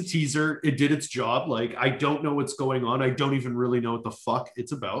again, it's a teaser. It did its job. Like I don't know what's going on. I don't even really know what the fuck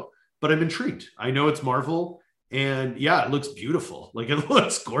it's about, but I'm intrigued. I know it's Marvel, and yeah, it looks beautiful. Like it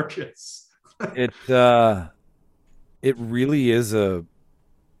looks gorgeous. It really is a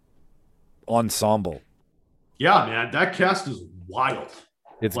ensemble. Yeah, man, that cast is wild.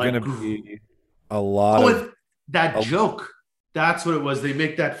 It's Like, gonna be a lot of and that joke. That's what it was. They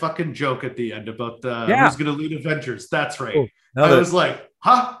make that fucking joke at the end about Yeah. who's going to lead Avengers. That's right. Oh, I was like,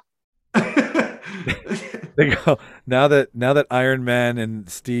 huh? they go now that Iron Man and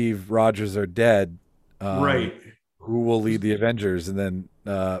Steve Rogers are dead. Right. Who will lead the Avengers? And then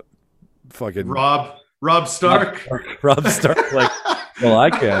fucking Rob Stark. Rob Stark. Like, well, I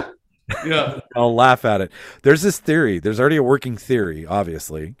can't. Yeah. I'll laugh at it. There's this theory. There's already a working theory,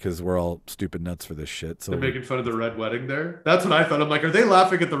 obviously, because we're all stupid nuts for this shit. So they're making fun of the red wedding there. That's what I thought. I'm like, are they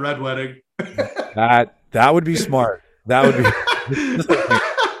laughing at the red wedding? that would be smart. That would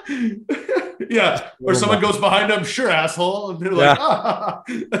be. Yeah. Or someone goes behind them, sure, asshole. And they're like, ah.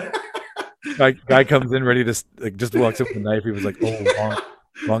 Guy comes in ready to just walks up with a knife. He was like, oh,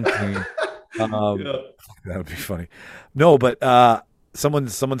 wrong thing. That would be funny. No, but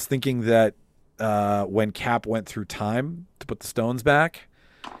someone's thinking that when Cap went through time to put the stones back,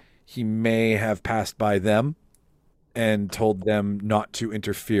 he may have passed by them and told them not to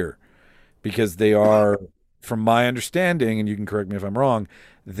interfere, because they are, from my understanding, and you can correct me if I'm wrong,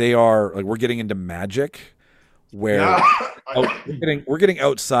 they are like, we're getting into magic where we're getting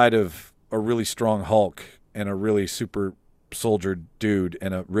outside of a really strong Hulk and a really super soldier dude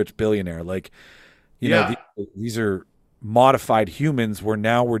and a rich billionaire. Like, you know, these are modified humans, where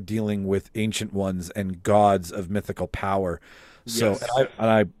now we're dealing with ancient ones and gods of mythical power. So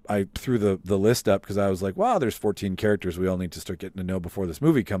I threw the list up because I was like, wow, there's 14 characters we all need to start getting to know before this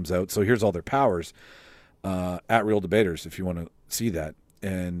movie comes out. So here's all their powers at Real Debaters if you want to see that.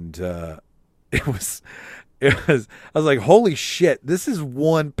 And I was like, holy shit, this is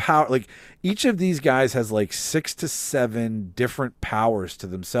one power. Like each of these guys has like 6 to 7 different powers to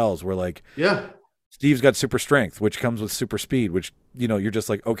themselves, where like, Steve's got super strength, which comes with super speed, which, you're just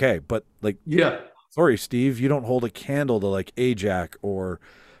like, okay, but like, sorry, Steve, you don't hold a candle to like Ajax or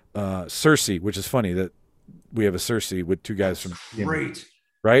Cersei, which is funny that we have a Cersei with 2 guys from great,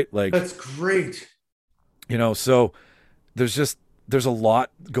 right? Like that's great. So there's a lot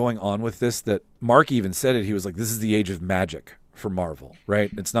going on with this, that Mark even said it. He was like, this is the age of magic for Marvel,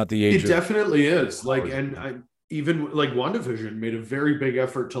 right? It's not the age. It definitely is. Like, and even like WandaVision made a very big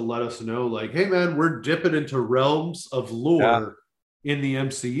effort to let us know, like, hey man, we're dipping into realms of lore in the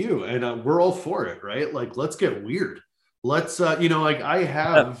MCU, and we're all for it, right? Like, let's get weird. Let's like I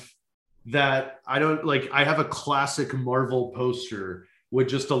have that. I have a classic Marvel poster with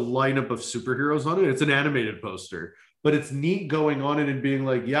just a lineup of superheroes on it. It's an animated poster, but it's neat going on it and being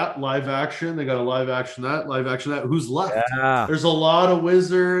like, yeah, live action. They got a live action that. Who's left? Yeah. There's a lot of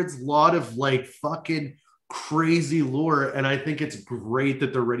wizards, a lot of like fucking crazy lore, and I think it's great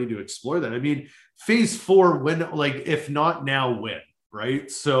that they're ready to explore that. I mean, phase 4, when, like, if not now, when,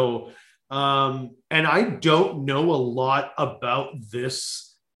 right? So and I don't know a lot about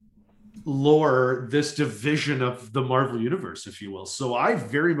this lore, this division of the Marvel universe, if you will. So I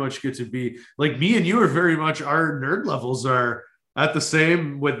very much get to be like, me and you are very much, our nerd levels are at the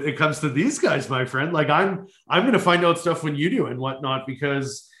same when it comes to these guys, my friend. Like I'm gonna find out stuff when you do and whatnot,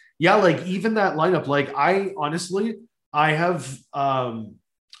 because yeah, like even that lineup, like I honestly, I have a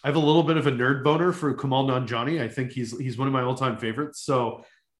little bit of a nerd boner for Kumail Nanjiani. I think he's one of my all-time favorites. So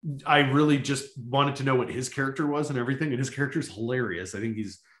I really just wanted to know what his character was and everything. And his character is hilarious. I think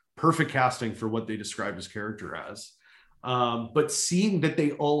he's perfect casting for what they described his character as. But seeing that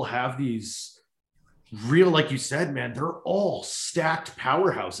they all have these real, like you said, man, they're all stacked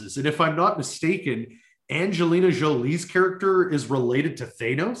powerhouses. And if I'm not mistaken, Angelina Jolie's character is related to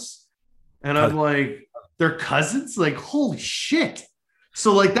Thanos. And I'm like, they're cousins? Like, holy shit.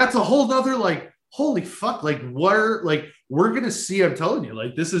 So like, that's a whole nother, like, holy fuck. Like, we're going to see, I'm telling you,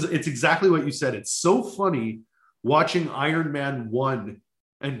 like, it's exactly what you said. It's so funny watching Iron Man 1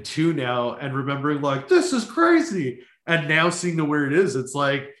 and 2 now and remembering like, this is crazy. And now seeing to where it is, it's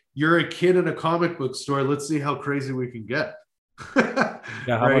like, you're a kid in a comic book store. Let's see how crazy we can get. Yeah,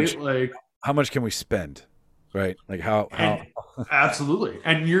 how much can we spend? Right. Like how absolutely.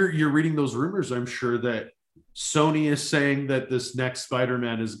 And you're reading those rumors. I'm sure that Sony is saying that this next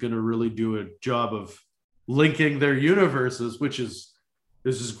Spider-Man is going to really do a job of linking their universes,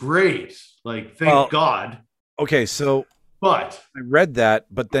 this is great. Like, thank God. Okay. So, but I read that,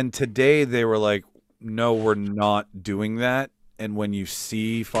 but then today they were like, no, we're not doing that. And when you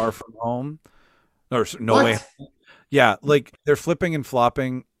see Far From Home, or No Way, yeah, like they're flipping and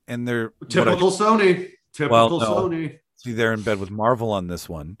flopping, and they're typical Sony. Sony. See, they're in bed with Marvel on this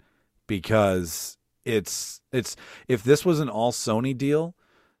one, because it's if this was an all Sony deal,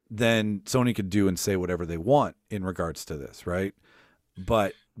 then Sony could do and say whatever they want in regards to this, right?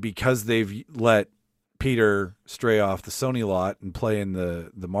 But because they've let Peter stray off the Sony lot and play in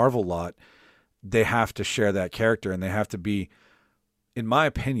the Marvel lot, they have to share that character, and they have to be, in my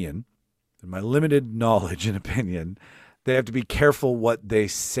opinion, in my limited knowledge and opinion, they have to be careful what they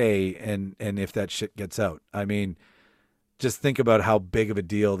say and if that shit gets out. I mean, just think about how big of a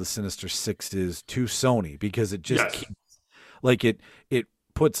deal the Sinister Six is to Sony, because it just keeps, like it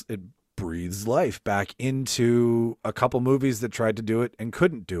breathes life back into a couple movies that tried to do it and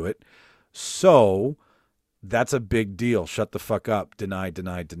couldn't do it. So that's a big deal. Shut the fuck up.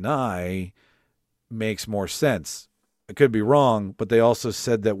 Deny makes more sense. I could be wrong, but they also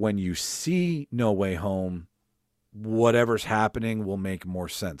said that when you see No Way Home, whatever's happening will make more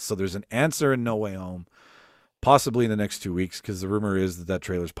sense. So there's an answer in No Way Home, possibly in the next 2 weeks, because the rumor is that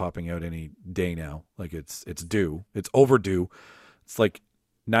trailer's popping out any day now. Like it's due. It's overdue. It's like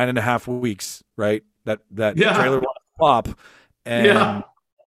 9.5 weeks, right? That trailer will pop, and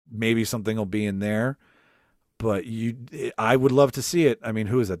maybe something will be in there. But I would love to see it. I mean,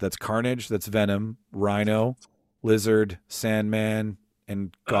 who is that? That's Carnage. That's Venom, Rhino, Lizard, Sandman,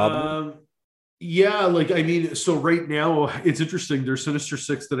 and Goblin. Yeah, like, I mean, so right now it's interesting. There's Sinister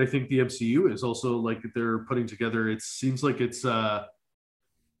Six that I think the MCU is also like they're putting together. It seems like it's going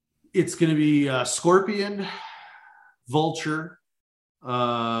to be Scorpion, Vulture,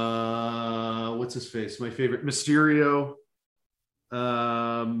 what's his face? My favorite, Mysterio.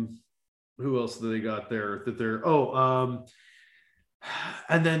 Who else do they got there?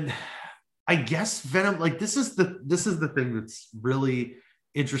 And then I guess Venom. Like this is the thing that's really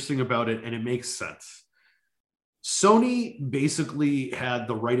interesting about it, and it makes sense. Sony basically had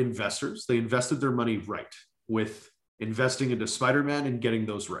the right investors. They invested their money right with investing into Spider-Man and getting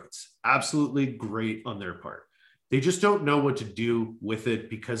those rights. Absolutely great on their part. They just don't know what to do with it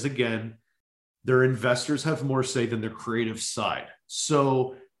because, again, their investors have more say than their creative side.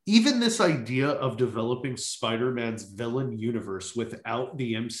 So even this idea of developing Spider-Man's villain universe without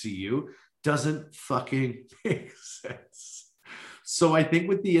the MCU doesn't fucking make sense. So I think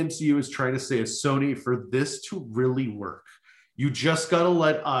what the MCU is trying to say is, Sony, for this to really work, you just got to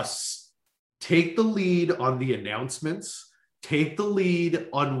let us take the lead on the announcements, take the lead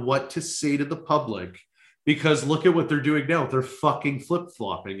on what to say to the public, because look at what they're doing now. They're fucking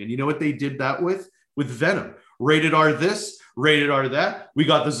flip-flopping. And you know what they did that with? With Venom. Rated R this, rated R that. We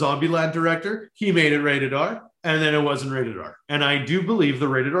got the Zombieland director. He made it rated R, and then it wasn't rated R. And I do believe the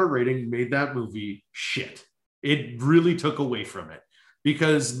rated R rating made that movie shit. It really took away from it.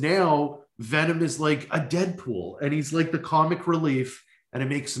 because now Venom is like a Deadpool and he's like the comic relief, and it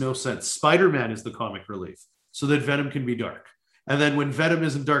makes no sense. Spider-Man is the comic relief so that Venom can be dark. And then when Venom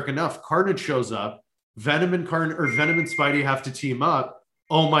isn't dark enough, Carnage shows up. Venom and Spidey have to team up.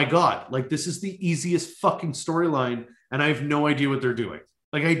 Oh my God. Like, this is the easiest fucking storyline, and I have no idea what they're doing.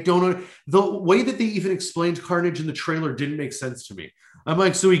 Like, I don't know. The way that they even explained Carnage in the trailer didn't make sense to me. I'm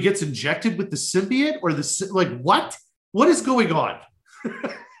like, so he gets injected with the symbiote or like, what? What is going on?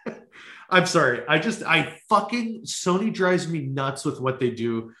 I'm sorry. Sony drives me nuts with what they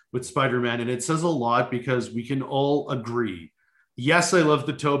do with Spider-Man. And it says a lot because we can all agree. Yes, I love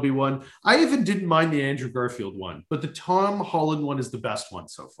the Tobey one. I even didn't mind the Andrew Garfield one, but the Tom Holland one is the best one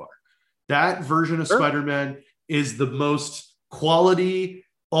so far. That version of Spider-Man is the most quality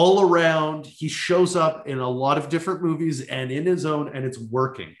all around. He shows up in a lot of different movies and in his own, and it's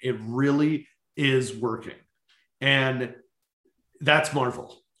working. It really is working. And that's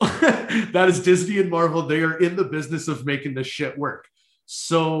Marvel. That is Disney and Marvel. They are in the business of making this shit work.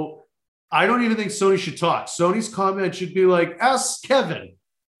 So I don't even think Sony should talk. Sony's comment should be like, ask Kevin.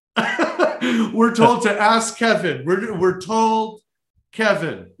 We're told to ask Kevin. We're told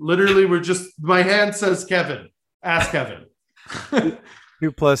Kevin. Literally, my hand says Kevin. Ask Kevin.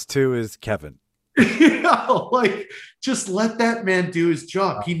 2 + 2 is Kevin. Like, just let that man do his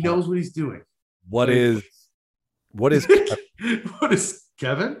job. He knows what he's doing. What is Kevin? What is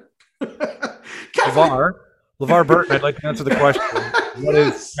Kevin? LeVar Burton, I'd like to answer the question. What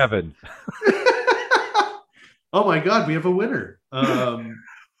is Kevin? Oh my God, we have a winner. Yeah,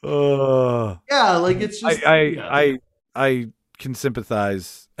 like, it's just I can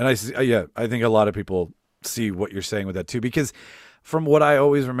sympathize, and I think a lot of people see what you're saying with that too, because from what I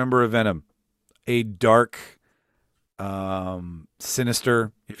always remember of Venom, a dark,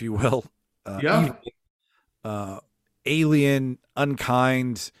 sinister, if you will, evil, alien,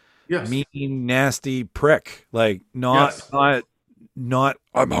 unkind, mean, nasty prick. Like, not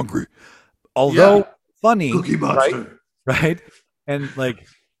I'm hungry. Although funny, Cookie Monster. right? And like,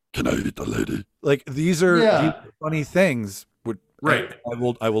 can I eat the lady? Like, these are funny things. Right. I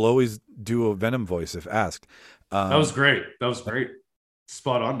will always do a Venom voice if asked. That was great.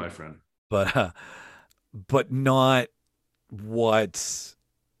 Spot on, my friend. But not what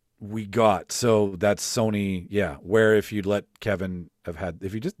we got. So that's Sony. Yeah. Where if you'd let Kevin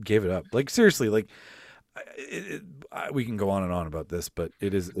if you just gave it up, like, seriously, like, we can go on and on about this, but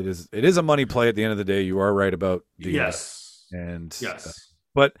it is a money play at the end of the day. You are right about the yes.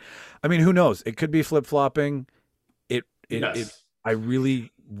 But I mean, who knows? It could be flip-flopping. I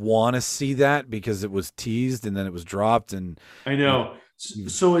really want to see that because it was teased and then it was dropped, and I know.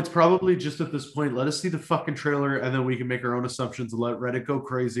 So it's probably just at this point, let us see the fucking trailer and then we can make our own assumptions and let Reddit go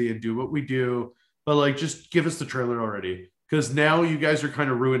crazy and do what we do. But like, just give us the trailer already, because now you guys are kind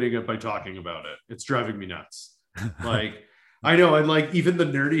of ruining it by talking about it. It's driving me nuts. Like, I know. And like, even the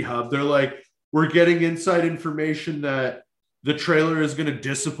Nerdy Hub, they're like, we're getting inside information that the trailer is going to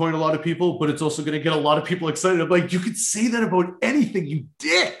disappoint a lot of people, but it's also going to get a lot of people excited. I'm like, you could say that about anything, you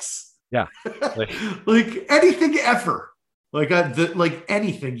dicks. Yeah. Like anything ever. Like,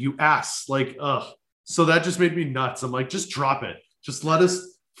 anything, you ass. Like, ugh. So that just made me nuts. I'm like, just drop it. Just let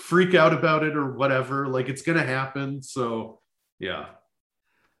us freak out about it or whatever. Like, it's going to happen. So, yeah.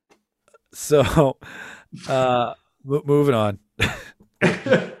 So, moving on.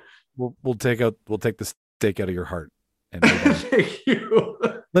 we'll take the steak out of your heart. And thank you.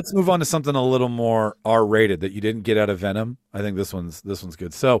 Let's move on to something a little more R-rated that you didn't get out of Venom. I think this one's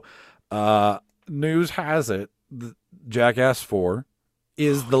good. So, news has it Jackass 4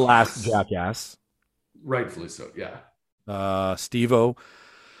 is the last Jackass. Rightfully so, yeah. Steve-O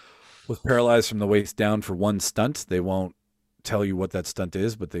was paralyzed from the waist down for one stunt. They won't tell you what that stunt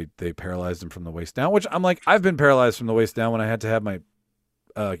is, but they paralyzed him from the waist down, which I'm like, I've been paralyzed from the waist down when I had to have my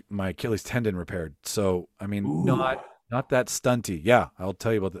Achilles tendon repaired. So, I mean, not that stunty. Yeah, I'll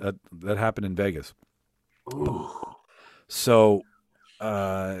tell you about that. That happened in Vegas. Ooh. So,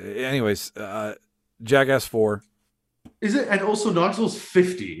 anyways, Jackass 4. Is it? And also Knoxville's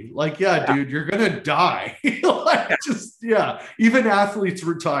 50. Like, yeah, dude, you're going to die. Like, even athletes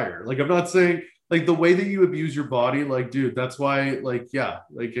retire. Like, I'm not saying, like, the way that you abuse your body, like, dude, that's why, like, yeah,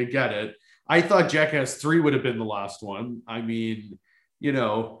 like, I get it. I thought Jackass 3 would have been the last one. I mean, you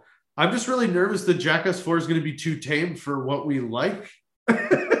know, I'm just really nervous that Jackass 4 is going to be too tame for what we like.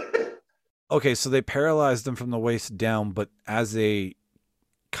 Okay, so they paralyzed him from the waist down, but as a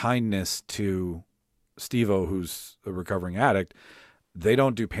kindness to Steve-O, who's a recovering addict, they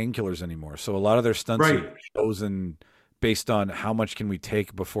don't do painkillers anymore. So a lot of their stunts are chosen based on how much can we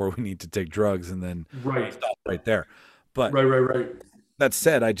take before we need to take drugs, and then stop right there. But right. that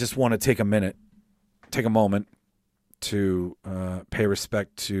said, I just want to take a moment to pay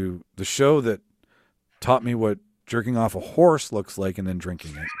respect to the show that taught me what jerking off a horse looks like and then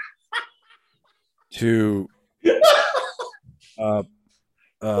drinking it. To That's one of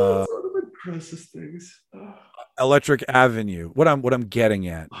the grossest things. Electric Avenue. What I'm getting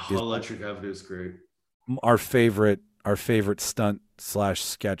at is Electric Avenue is great. our favorite stunt /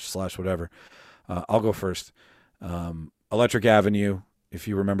 sketch / whatever. I'll go first. Electric Avenue. If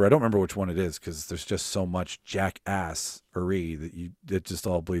you remember, I don't remember which one it is because there's just so much jackass that it just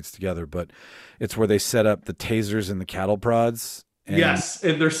all bleeds together. But it's where they set up the tasers and the cattle prods. And Yes,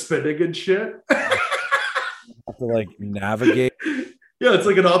 and they're spinning and shit. have to like navigate. Yeah, it's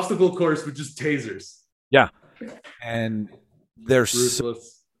like an obstacle course with just tasers. Yeah, and they're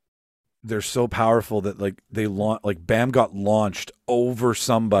Ruthless. they're so powerful that like like Bam got launched over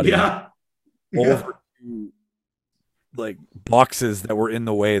somebody. Yeah. Over like boxes that were in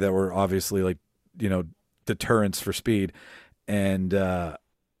the way that were obviously like, deterrents for speed, and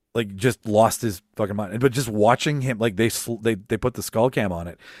like just lost his fucking mind. But just watching him, like they put the skull cam on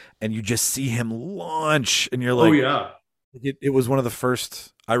it and you just see him launch and you're like, oh yeah. It was one of the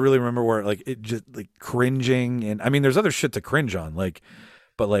first I really remember where like it just like cringing, and I mean there's other shit to cringe on, like,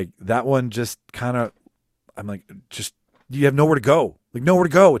 but like that one just kind of, I'm like, just, you have nowhere to go.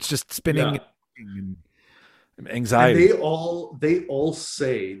 It's just spinning and anxiety. And they all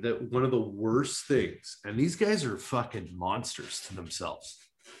say that one of the worst things, and these guys are fucking monsters to themselves.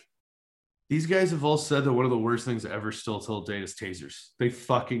 These guys have all said that one of the worst things ever still till date is tasers. They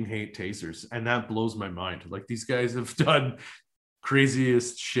fucking hate tasers. And that blows my mind. Like, these guys have done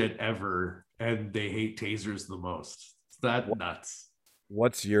craziest shit ever and they hate tasers the most. It's that nuts.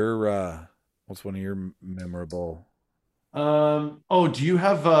 What's one of your memorable? Do you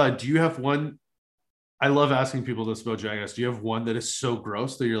have one? I love asking people this about Jackass. Do you have one that is so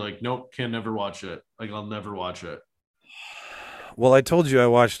gross that you're like, nope, can never watch it? Like, I'll never watch it. Well, I told you I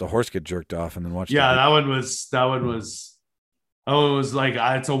watched a horse get jerked off and then watched. Yeah, that one was like,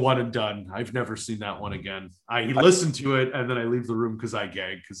 it's a one and done. I've never seen that one again. I listened to it and then I leave the room because I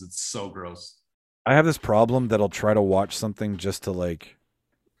gag because it's so gross. I have this problem that I'll try to watch something just to like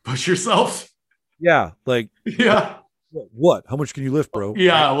push yourself. Yeah, like yeah. What? How much can you lift, bro?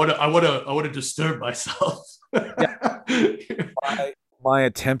 Yeah, I want to disturb myself. My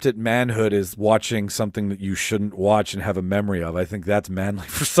attempt at manhood is watching something that you shouldn't watch and have a memory of. I think that's manly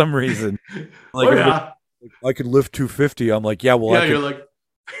for some reason. Like, I could lift 250. I'm like, yeah, well, you're like,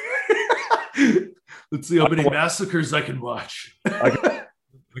 let's see how many massacres I can watch. I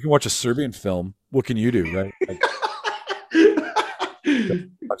can watch a Serbian film. What can you do, right?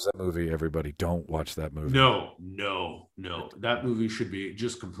 Watch that movie, everybody. Don't watch that movie. No. That movie should be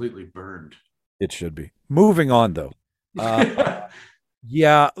just completely burned. It should be. Moving on, though.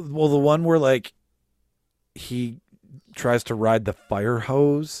 Yeah, well, the one where like he tries to ride the fire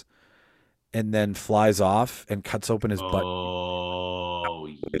hose and then flies off and cuts open his butt. Oh,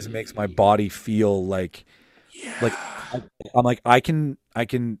 this makes my body feel like, I'm like, I'm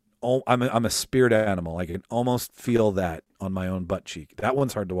a spirit animal. I can almost feel that on my own butt cheek. That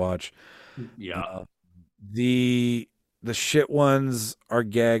one's hard to watch. Yeah. The shit ones are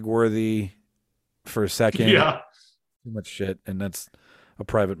gag worthy for a second. Yeah. Too much shit, and that's a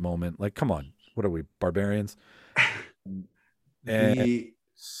private moment. Like, come on, what are we, barbarians? And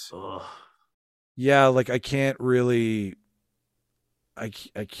yeah, like I can't really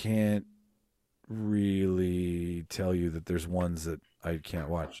tell you that there's ones that I can't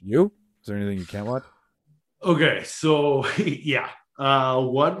watch. You? Is there anything you can't watch? Okay, so yeah.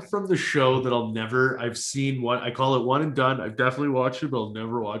 One from the show that I've seen one, I call it one and done. I've definitely watched it, but I'll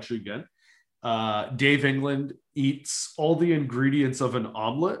never watch it again. Dave England eats all the ingredients of an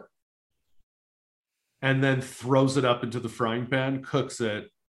omelet and then throws it up into the frying pan, cooks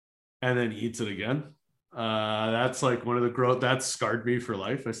it, and then eats it again. That's like one of the that scarred me for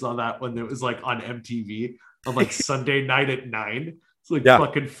life. I saw that when it was like on MTV on like Sunday night at 9. It's like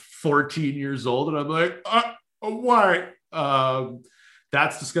fucking 14 years old, and I'm like, why?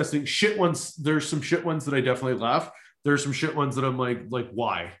 That's disgusting. Shit ones. There's some shit ones that I definitely laugh. There's some shit ones that I'm like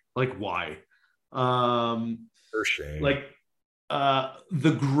why? Like why? For shame. Like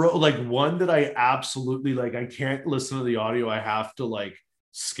like one that I absolutely like, I can't listen to the audio, I have to like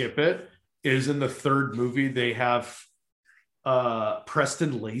skip it, is in the third movie. They have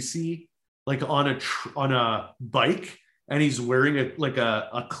Preston Lacey like on a bike, and he's wearing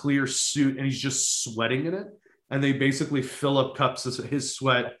a clear suit and he's just sweating in it, and they basically fill up cups of his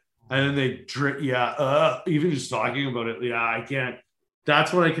sweat and then they drink. Even just talking about it, I can't.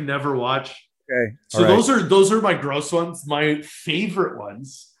 That's one I can never watch. Okay. So those are my gross ones. My favorite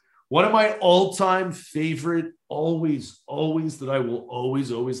ones. One of my all-time favorite, always that I will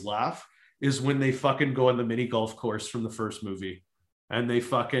always laugh is when they fucking go on the mini golf course from the first movie, and they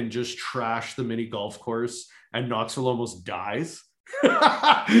fucking just trash the mini golf course, and Knoxville almost dies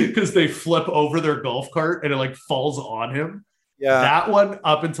because they flip over their golf cart and it like falls on him. Yeah. That one,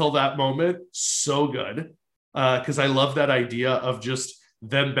 up until that moment, so good. Because I love that idea of just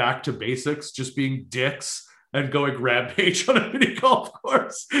them back to basics, just being dicks and going rampage on a mini golf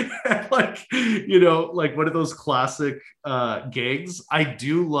course. And like, like one of those classic gags. I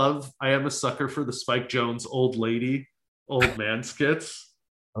am a sucker for the Spike Jonze old man skits.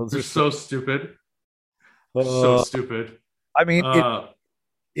 They're so stupid. So stupid. I mean,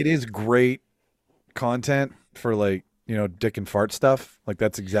 it is great content for like, dick and fart stuff. Like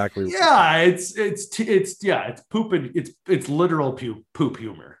that's exactly. Yeah, it's poop and it's literal poop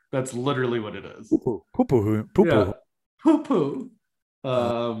humor. That's literally what it is. Poo poo.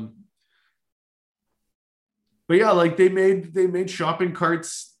 But yeah, like they made shopping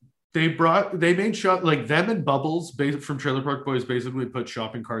carts. Like them and Bubbles from Trailer Park Boys basically put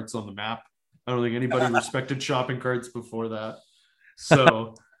shopping carts on the map. I don't think anybody respected shopping carts before that.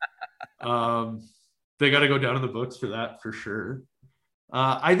 So, they got to go down in the books for that for sure.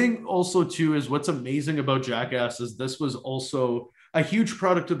 I think also too is what's amazing about Jackass is this was also a huge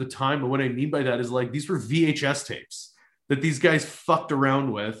product of the time. And what I mean by that is like these were VHS tapes that these guys fucked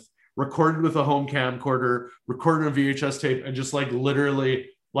around with, recorded with a home camcorder, recorded a VHS tape, and just like literally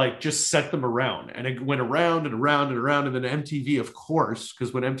like just set them around. And it went around and around and around. And then MTV, of course,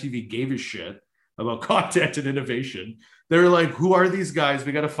 because when MTV gave a shit about content and innovation, they were like, who are these guys?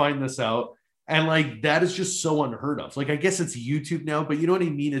 We got to find this out. And like, that is just so unheard of. Like, I guess it's YouTube now, but you know what I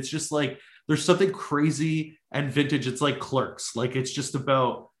mean? It's just like, there's something crazy and vintage. It's like Clerks. Like, it's just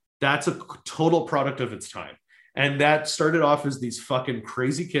about, that's a total product of its time. And that started off as these fucking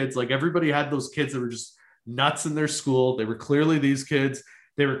crazy kids. Like everybody had those kids that were just nuts in their school. They were clearly these kids.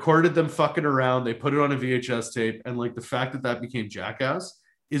 They recorded them fucking around. They put it on a VHS tape. And like the fact that became Jackass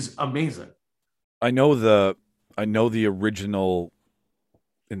is amazing. I know the original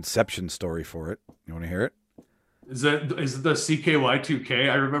Inception story for it. You want to hear it? Is it the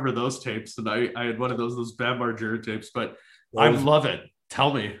CKY2K? I remember those tapes, and I had one of those Bam Margera tapes, but I love it.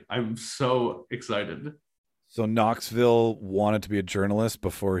 Tell me. I'm so excited. So Knoxville wanted to be a journalist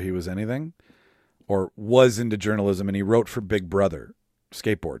before he was anything, or was into journalism, and he wrote for Big Brother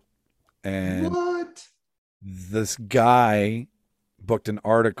Skateboard. And what? This guy booked an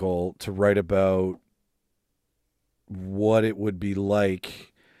article to write about what it would be like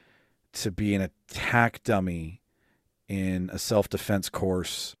to be an attack dummy in a self-defense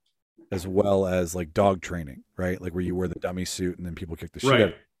course, as well as like dog training, right? Like where you wear the dummy suit and then people kick the shit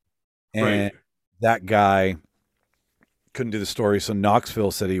out. And that guy couldn't do the story. So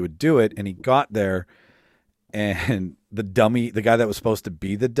Knoxville said he would do it. And he got there and the guy that was supposed to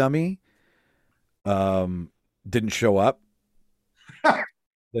be the dummy, didn't show up.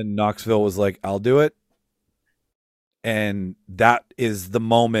 Then Knoxville was like, I'll do it. And that is the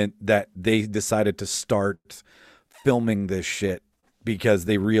moment that they decided to start filming this shit because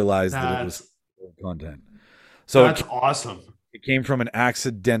they realized that it was content. So that's awesome. It came from an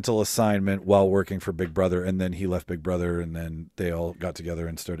accidental assignment while working for Big Brother, and then he left Big Brother, and then they all got together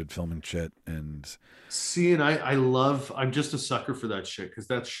and started filming shit. And see, and I'm just a sucker for that shit because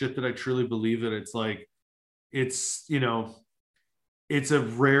that's shit that I truly believe that it's like, it's a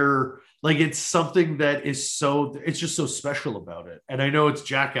rare. Like it's something that is it's just so special about it. And I know it's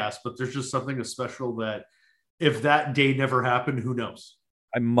Jackass, but there's just something special that if that day never happened, who knows?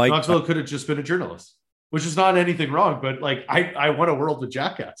 Knoxville could have just been a journalist, which is not anything wrong, but like I want a world with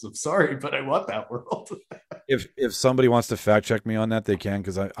Jackass. I'm sorry, but I want that world. If somebody wants to fact check me on that, they can,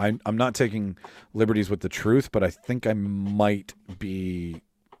 because I'm not taking liberties with the truth, but I think I might be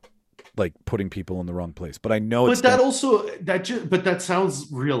like putting people in the wrong place, but I know but that sounds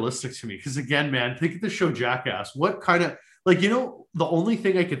realistic to me because again, man, think of the show Jackass. What kind of the only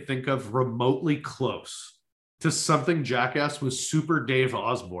thing I could think of remotely close to something Jackass was Super Dave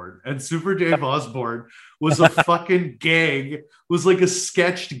Osborne, and Super Dave Osborne was a fucking gag, was like a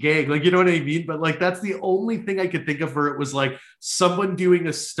sketched gag, like you know what I mean? But like that's the only thing I could think of where it was like someone doing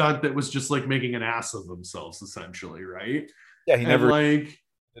a stunt that was just like making an ass of themselves, essentially, right? Yeah, he never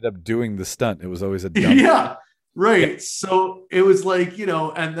ended up doing the stunt. It was always a dumb. Yeah, right. Yeah. So it was like,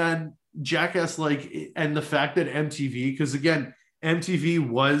 and then Jackass, and the fact that MTV, because again, MTV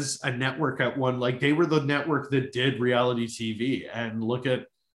was a network at one, like they were the network that did reality TV. And look at,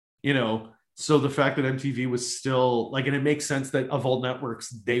 So the fact that MTV was still like, and it makes sense that of all networks,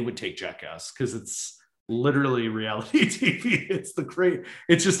 they would take Jackass because it's literally reality TV.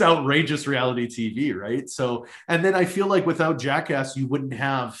 It's just outrageous reality TV, right? So, and then I feel like without Jackass, you wouldn't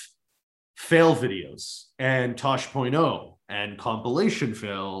have fail videos and Tosh.0 and compilation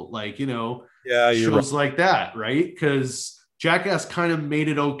fail, like, shows like that, right? Because Jackass kind of made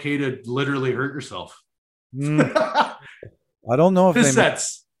it okay to literally hurt yourself. I don't know if in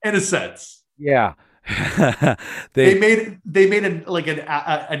a sense. Yeah. they made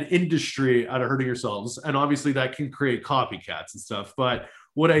an industry out of hurting yourselves, and obviously that can create copycats and stuff. But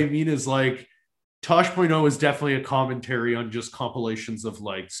what I mean is, like, Tosh.0 is definitely a commentary on just compilations of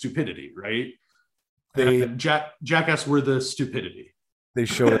like stupidity, right? Jackass were the stupidity. They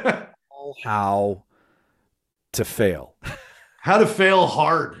showed how to fail. How to fail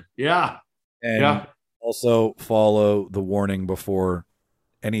hard. Yeah. And also follow the warning before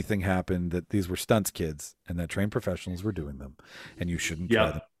anything happened that these were stunts kids and that trained professionals were doing them, and you shouldn't try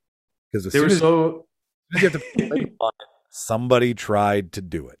them. Because they were so you have to somebody tried to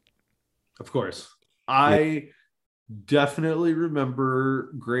do it. Of course. I definitely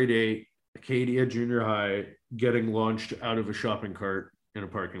remember grade 8, Acadia Junior High, getting launched out of a shopping cart in a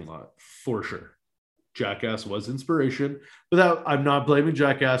parking lot, for sure. Jackass was inspiration. But I'm not blaming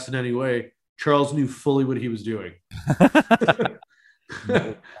Jackass in any way. Charles knew fully what he was doing. I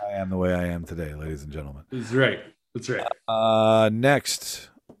am the way I am today, ladies and gentlemen. That's right. Next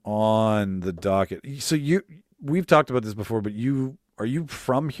on the docket. So we've talked about this before, but are you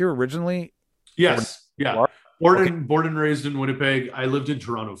from here originally? Yes. Yeah. Born and raised in Winnipeg. I lived in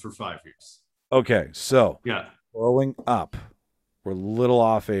Toronto for 5 years. Okay. So yeah, growing up, we're a little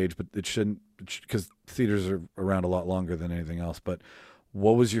off age, but it shouldn't, because theaters are around a lot longer than anything else. But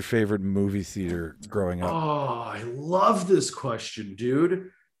what was your favorite movie theater growing up? Oh, I love this question, dude.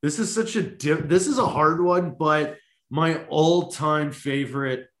 This is this is a hard one, but my all-time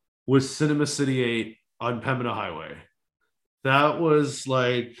favorite was Cinema City 8 on Pembina Highway. That was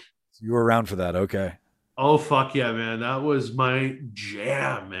like... You were around for that, okay. Oh, fuck yeah, man. That was my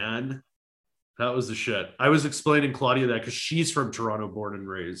jam, man. That was the shit. I was explaining Claudia that because she's from Toronto, born and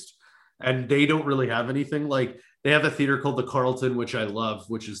raised. And they don't really have anything. Like, they have a theater called the Carlton, which I love,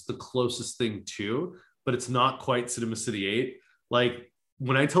 which is the closest thing to, but it's not quite Cinema City 8. Like,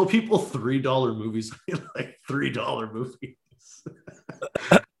 when I tell people $3 movies, I mean, like $3 movies.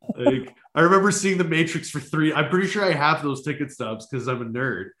 Like, I remember seeing The Matrix for $3. I'm pretty sure I have those ticket stubs because I'm a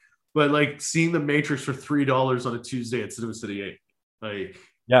nerd. But like seeing The Matrix for $3 on a Tuesday at Cinema City 8. Like,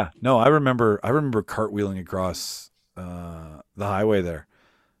 yeah, no, I remember cartwheeling across the highway there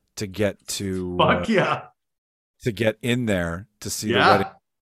to get to to get in there to see the wedding,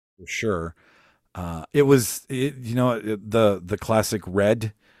 for sure. It was the classic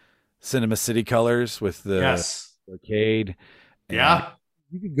red Cinema City colors with the arcade. Yeah,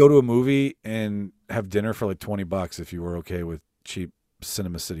 you could go to a movie and have dinner for like $20 if you were okay with cheap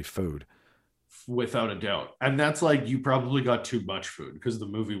Cinema City food. Without a doubt. And that's like, you probably got too much food because the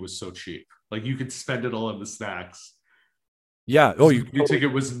movie was so cheap. Like, you could spend it all on the snacks. Yeah. Oh, your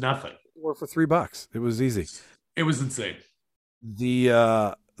ticket was nothing. Or for $3. It was easy. It was insane.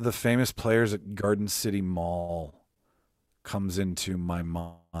 The famous players at Garden City Mall comes into my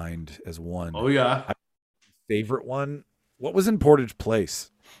mind as one. Oh yeah. Favorite one. What was in Portage Place?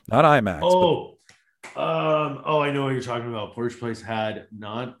 Not IMAX. Oh. I know what you're talking about. Portage Place had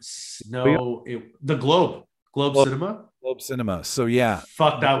the Globe Cinema. Globe Cinema. So yeah.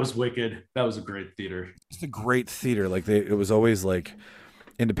 Fuck, that was wicked. That was a great theater. It's a great theater. Like it was always like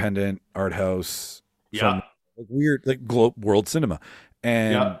independent art house. Yeah. Like weird, like World Cinema.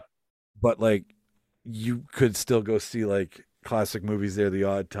 And but like you could still go see like classic movies there the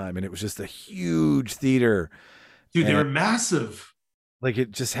odd time, and it was just a huge theater. Dude, they were massive. Like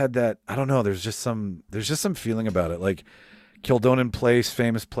it just had that, I don't know, there's just some feeling about it. Like Kildonan Place,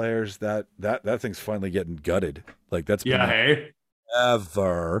 famous players, that thing's finally getting gutted. Like that's been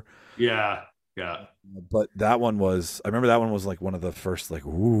ever. Yeah. But that one was, I remember that one was like one of the first, like,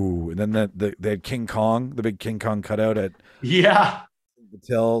 ooh. And then they had King Kong, the big King Kong cutout at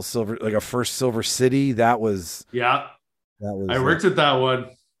Patel Silver, like a first Silver City. That was I worked at that one.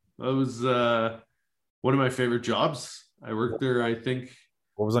 That was one of my favorite jobs. I worked there, I think.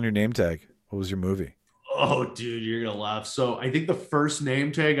 What was on your name tag? What was your movie? Oh, dude, you're going to laugh. So I think the first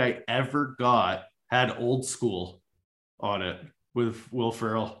name tag I ever got had Old School on it with Will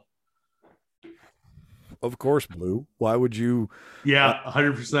Ferrell. Of course, Blue. Why would you? Yeah,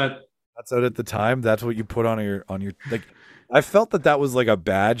 100%. That's out at the time. That's what you put on your like. I felt that was like a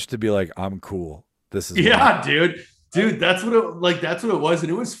badge to be like, I'm cool. This is dude. Dude, that's what it was. And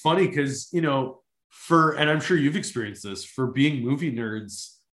it was funny because, and I'm sure you've experienced this, for being movie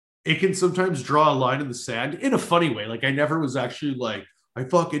nerds, it can sometimes draw a line in the sand in a funny way. Like I never was actually like, I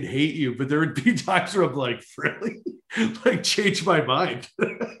fucking hate you. But there would be times where I'm like, really? Like change my mind.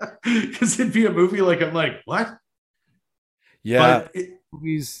 Because it'd be a movie like I'm like, what? Yeah.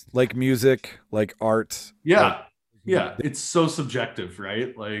 Movies like music, like art. Yeah. Yeah. It's so subjective,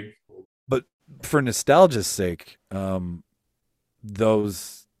 right? Like, but for nostalgia's sake,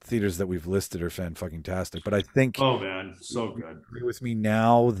 those theaters that we've listed are fan-fucking-tastic. But I think, oh man, so good. Agree with me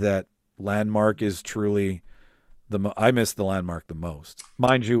now that Landmark is truly I miss the Landmark the most.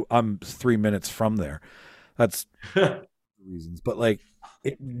 Mind you, I'm 3 minutes from there. That's reasons, but like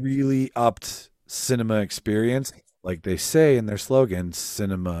it really upped cinema experience, like they say in their slogan,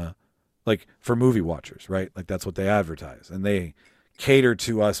 cinema, like for movie watchers, right? Like that's what they advertise, and they cater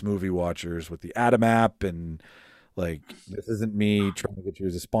to us movie watchers with the Adam app. And like, this isn't me trying to get you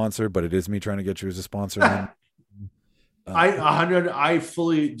as a sponsor, but it is me trying to get you as a sponsor. I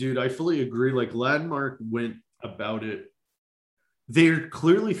fully agree. Like Landmark went about it. They're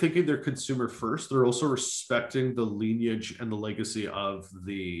clearly thinking they're consumer first. They're also respecting the lineage and the legacy of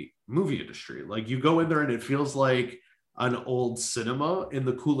the movie industry. Like you go in there and it feels like an old cinema in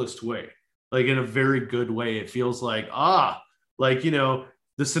the coolest way, like in a very good way. It feels like,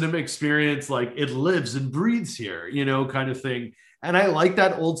 the cinema experience, like it lives and breathes here, kind of thing. And I like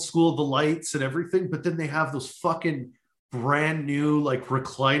that old school, the lights and everything, but then they have those fucking brand new, like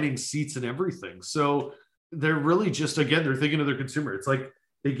reclining seats and everything. So they're really just, again, they're thinking of their consumer. It's like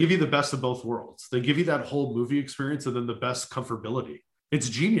they give you the best of both worlds. They give you that whole movie experience and then the best comfortability. It's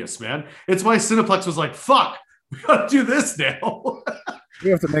genius, man. It's why Cineplex was like, fuck, we gotta do this now.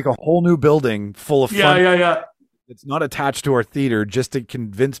 We have to make a whole new building full of fun. Yeah. It's not attached to our theater just to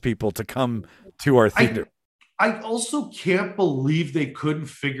convince people to come to our theater. I also can't believe they couldn't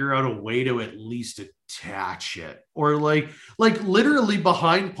figure out a way to at least attach it. Or like literally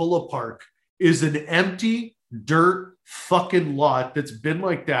behind Polo Park is an empty dirt fucking lot that's been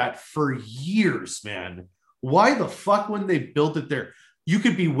like that for years, man. Why the fuck when they built it there? You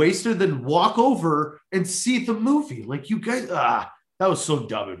could be wasted, then walk over and see the movie. Like you guys, that was so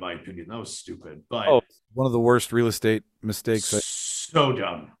dumb in my opinion. That was stupid. But one of the worst real estate mistakes. So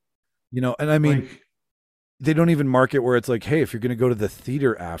dumb. And I mean, they don't even market where it's like, hey, if you're going to go to the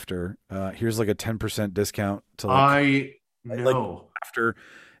theater after, here's like a 10% discount to I know after.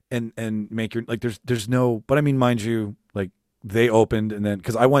 And make your, like, there's no, but I mean, mind you, like they opened and then,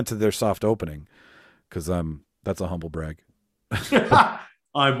 cause I went to their soft opening cause that's a humble brag.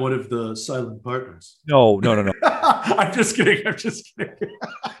 I'm one of the silent partners. No. I'm just kidding.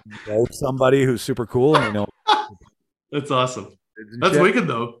 Know somebody who's super cool. And that's awesome. That's wicked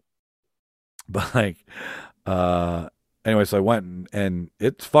though. But like, anyway, so I went and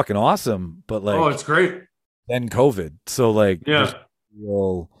it's fucking awesome, but like, it's great. Then COVID. So like, yeah.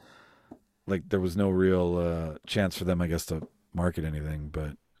 There was no real chance for them, I guess, to market anything.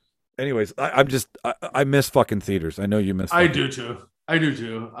 But anyways, I miss fucking theaters. I know you miss. I do too.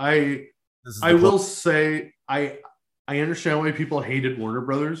 I will say I understand why people hated Warner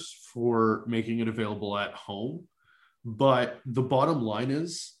Brothers for making it available at home, but the bottom line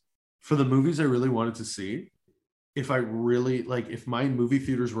is, for the movies I really wanted to see, if my movie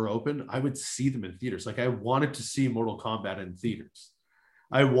theaters were open, I would see them in theaters. Like I wanted to see Mortal Kombat in theaters.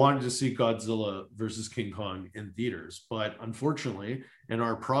 I wanted to see Godzilla versus King Kong in theaters, but unfortunately, in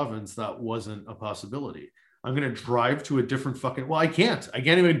our province, that wasn't a possibility. I'm going to drive to a different I can't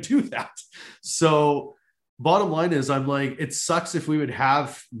even do that. So bottom line is, I'm like, it sucks if we would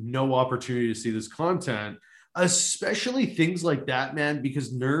have no opportunity to see this content, especially things like that, man,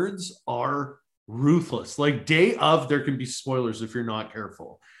 because nerds are ruthless. Like day of, there can be spoilers if you're not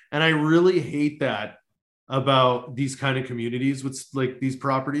careful. And I really hate that about these kind of communities with like these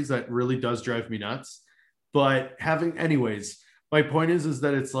properties. That really does drive me nuts. But anyways, my point is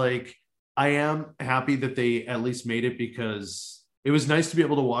that it's like, I am happy that they at least made it, because it was nice to be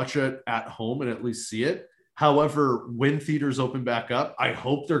able to watch it at home and at least see it. However, when theaters open back up, I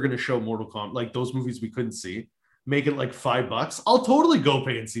hope they're going to show Mortal Kombat, like those movies we couldn't see, make it like $5. I'll totally go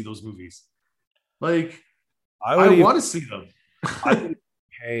pay and see those movies. Like, I want to see them. I would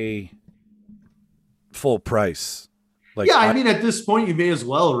pay full price. Like, yeah, I mean, at this point, you may as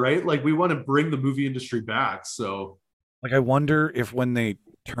well, right? Like, we want to bring the movie industry back. So, like, I wonder if when they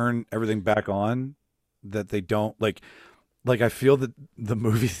turn everything back on, that they don't like I feel that the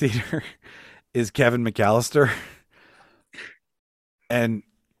movie theater is Kevin McAllister, and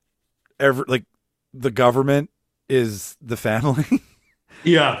the government is the family.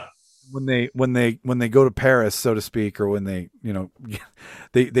 Yeah. when they go to Paris, so to speak, or when they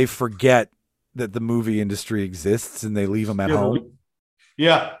they forget that the movie industry exists and they leave them at home.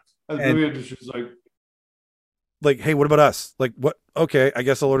 Yeah, the And- movie industry's Like, hey, what about us? Like, what? Okay, I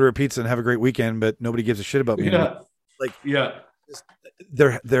guess I'll order a pizza and have a great weekend, but nobody gives a shit about me. anymore. Like, yeah.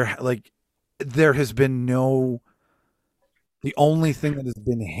 There has been no. The only thing that has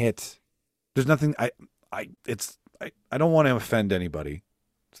been hit. There's nothing. I don't want to offend anybody.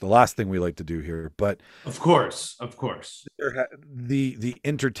 It's the last thing we like to do here, but Of course. the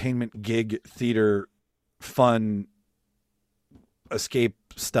entertainment gig theater fun escape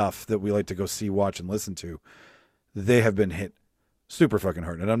stuff that we like to go see, watch, and listen to, they have been hit super fucking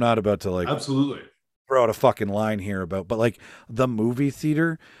hard. And I'm not about to Absolutely throw out a fucking line here but like the movie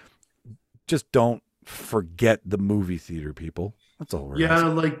theater, just don't forget the movie theater, people. That's all we're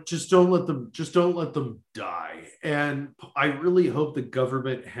asking. like just don't let them die. And I really hope the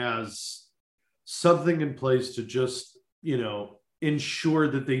government has something in place to just ensure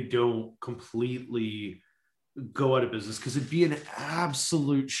that they don't completely go out of business, because it'd be an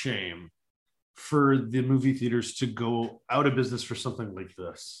absolute shame for the movie theaters to go out of business for something like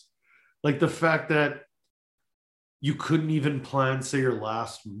this. Like the fact that you couldn't even plan, say, your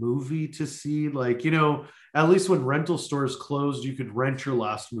last movie to see, at least when rental stores closed, you could rent your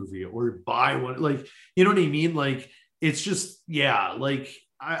last movie or buy one. Like, you know what I mean? Like, it's just, yeah. Like,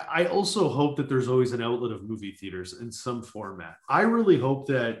 I also hope that there's always an outlet of movie theaters in some format. I really hope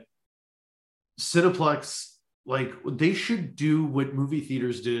that Cineplex, they should do what movie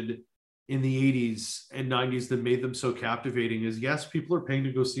theaters did in the 80s and 90s that made them so captivating. Is, yes, people are paying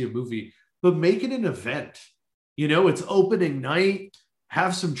to go see a movie, but make it an event. It's opening night.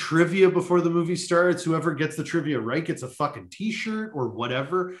 Have some trivia before the movie starts. Whoever gets the trivia right gets a fucking t-shirt or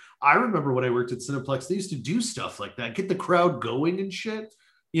whatever. I remember when I worked at Cineplex, they used to do stuff like that, get the crowd going and shit.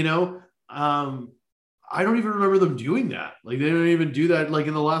 I don't even remember them doing that. Like, they don't even do that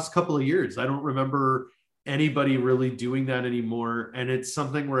in the last couple of years. I don't remember anybody really doing that anymore. And it's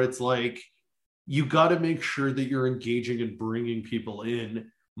something where it's like, you got to make sure that you're engaging and bringing people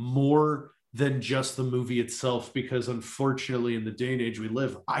in more than just the movie itself, because unfortunately in the day and age we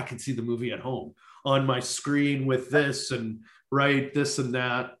live, I can see the movie at home on my screen with this and this and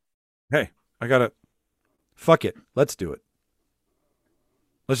that. Hey, fuck it. Let's do it.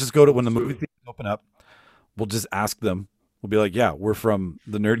 Let's just go to when the movie theaters open up. We'll just ask them. We'll be like, yeah, we're from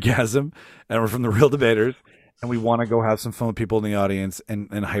the Nerdgasm and we're from the Real Debaters, and we want to go have some fun with people in the audience and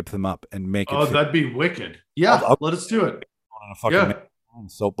hype them up and make it. Oh, that'd be wicked. Yeah, let us do it. On a fucking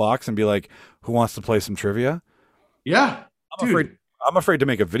soapbox and be like, who wants to play some trivia? Yeah. I'm afraid to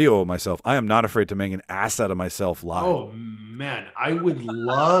make a video of myself. I am not afraid to make an ass out of myself live. Oh man, I would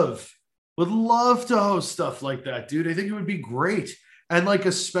love to host stuff like that, dude. I think it would be great. And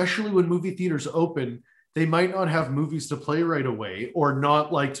especially when movie theaters open, they might not have movies to play right away, or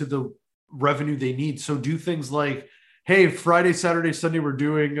not to the revenue they need. So do things like, hey, Friday, Saturday, Sunday, we're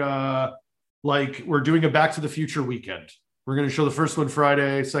doing a Back to the Future weekend. We're going to show the first one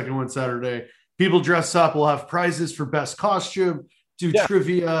Friday, second one Saturday. People dress up. We'll have prizes for best costume,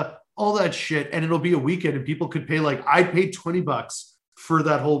 trivia, all that shit. And it'll be a weekend, and people could pay I paid $20 for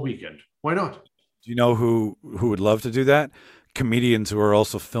that whole weekend. Why not? Do you know who would love to do that? Comedians who are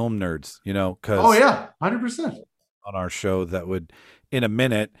also film nerds, because oh yeah, 100% on our show, that would, in a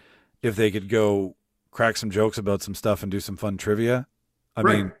minute, if they could go crack some jokes about some stuff and do some fun trivia. I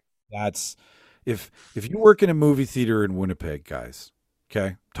mean, that's if you work in a movie theater in Winnipeg, guys,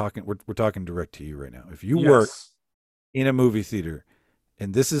 okay, we're talking direct to you right now. If you work in a movie theater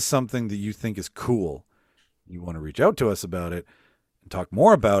and this is something that you think is cool, you want to reach out to us about it and talk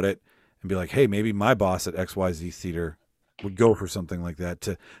more about it and be like, hey, maybe my boss at XYZ Theater would go for something like that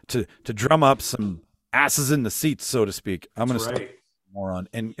to drum up some asses in the seats, so to speak. I'm going to stop moron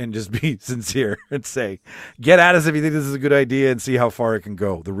and just be sincere and say, get at us if you think this is a good idea and see how far it can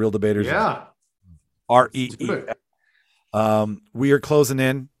go. The Real Debaters. Yeah. REE. We are closing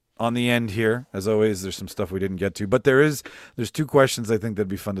in on the end here. As always, there's some stuff we didn't get to, but there's two questions I think that'd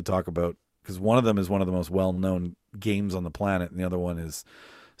be fun to talk about, because one of them is one of the most well-known games on the planet, and the other one is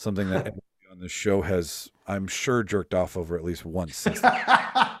something that everybody on this show has, I'm sure, jerked off over at least once.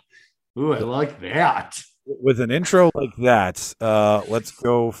 Ooh, I like that. With an intro like that, let's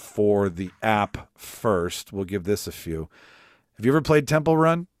go for the app first. We'll give this a few. Have you ever played Temple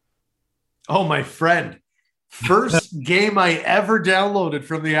Run? Oh, my friend. First game I ever downloaded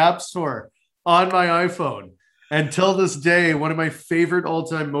from the App Store on my iPhone. Until this day, one of my favorite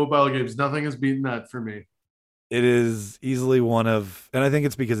all-time mobile games. Nothing has beaten that for me. It is easily one of, and I think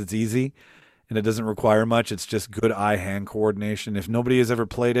it's because it's easy. and it doesn't require much. It's just good eye-hand coordination. If nobody has ever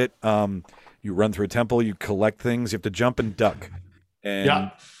played it, you run through a temple, you collect things, you have to jump and duck,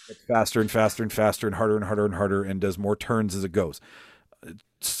 and it's faster and faster and faster and harder and harder and harder, and does more turns as it goes.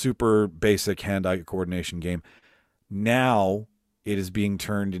 Super basic hand-eye coordination game. Now it is being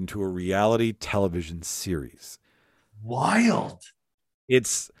turned into a reality television series. Wild.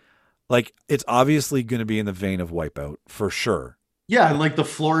 It's like, it's obviously going to be in the vein of Wipeout for sure. Yeah, and like The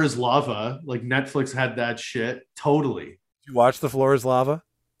Floor is Lava, like Netflix had that shit. Totally. Did you watch The Floor is Lava?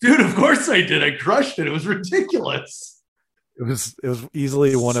 Dude, of course I did. I crushed it. It was ridiculous. It was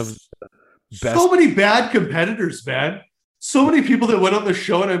easily one of the best. So many bad competitors, man. So many people that went on the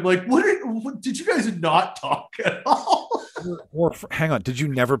show, and I'm like, what did you guys not talk at all? Or hang on, did you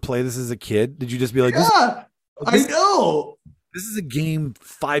never play this as a kid? Did you just be like, yeah, I know. This is a game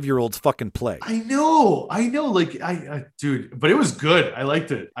 5-year-olds fucking play. I know. Like, I dude, but it was good. I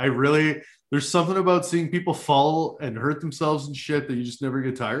liked it. There's something about seeing people fall and hurt themselves and shit that you just never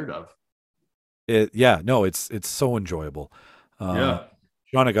get tired of. It's so enjoyable.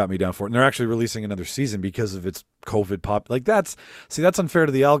 Shauna got me down for it, and they're actually releasing another season because of its COVID pop. Like, that's unfair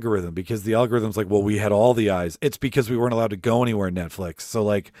to the algorithm, because the algorithm's like, well, we had all the eyes. It's because we weren't allowed to go anywhere in Netflix. So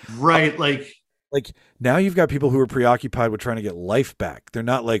like, right, like now you've got people who are preoccupied with trying to get life back. They're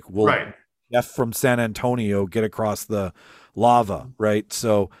not like, well, right. Jeff from San Antonio get across the lava, right?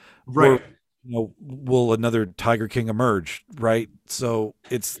 So right. Will another Tiger King emerge, right? So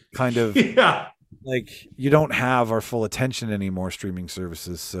it's kind of like, you don't have our full attention anymore, streaming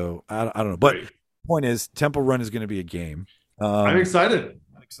services. So I don't know. But the point is, Temple Run is going to be a game. I'm excited.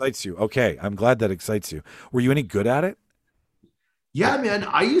 That excites you. Okay. I'm glad that excites you. Were you any good at it? Yeah, man.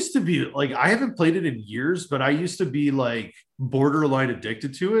 I used to be like, I haven't played it in years, but I used to be like borderline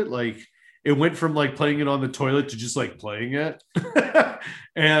addicted to it. Like, it went from like playing it on the toilet to just like playing it.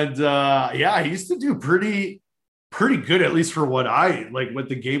 And I used to do pretty good, at least for what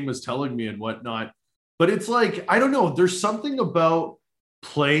the game was telling me and whatnot. But it's like, I don't know, there's something about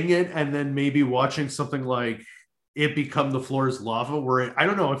playing it and then maybe watching something like it become The Floor is Lava, where I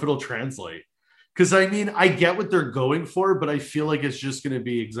don't know if it'll translate. Because I mean, I get what they're going for, but I feel like it's just going to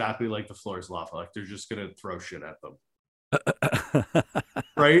be exactly like The Floor is Lava. Like, they're just going to throw shit at them.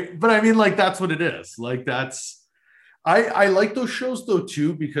 Right? But I mean, like, that's what it is. Like, I like those shows though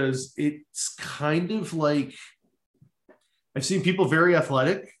too, because it's kind of like, I've seen people very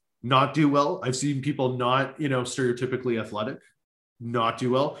athletic not do well. I've seen people not, stereotypically athletic not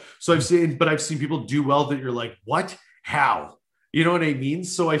do well. So I've seen people do well that you're like, what? How? You know what I mean?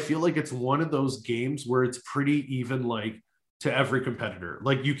 So I feel like it's one of those games where it's pretty even, like, to every competitor.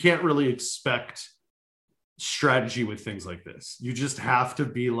 Like, you can't really expect strategy with things like this. You just have to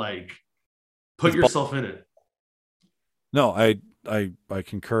be like, put yourself in it. No, I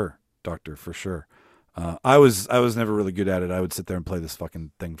concur, Doctor, for sure. I was never really good at it. I would sit there and play this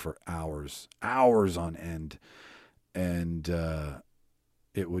fucking thing for hours on end, and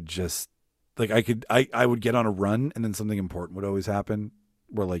it would just, like, I would get on a run, and then something important would always happen.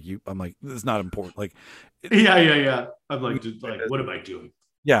 Where I'm like, this is not important. Like, yeah. I'm like, dude, like, what am I doing?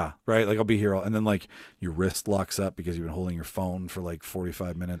 Yeah, right. Like, I'll be here, and then like your wrist locks up because you've been holding your phone for like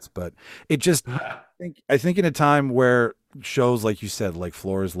 45 minutes. But it just, I think in a time where shows, like you said, like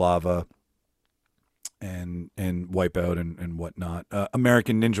Floor is Lava and Wipeout and whatnot,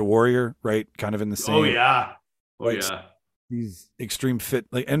 American Ninja Warrior, right? Kind of in the same. Oh yeah. These extreme fit,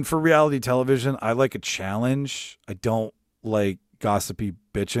 like, and for reality television, I like a challenge. I don't like gossipy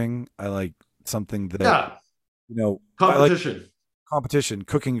bitching. I like something that competition. Competition,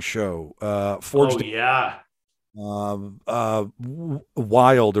 cooking show, Wild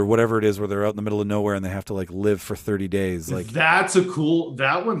or whatever it is, where they're out in the middle of nowhere and they have to like live for 30 days. Like, that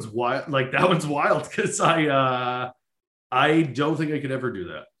one's wild. Like, that one's wild, because I don't think I could ever do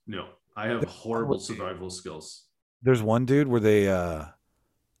that. No, I have horrible survival skills. There's one dude where they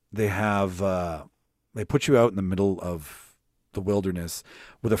put you out in the middle of the wilderness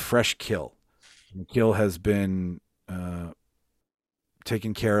with a fresh kill. And the kill has been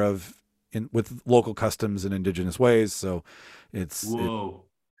taken care of with local customs and indigenous ways. So and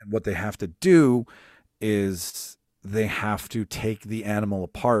what they have to do is they have to take the animal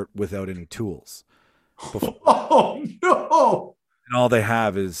apart without any tools. Oh no! And all they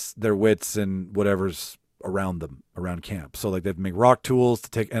have is their wits and whatever's around camp. So like, they have to make rock tools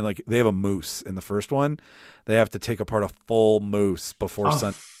to take, and like, they have a moose in the first one. They have to take apart a full moose before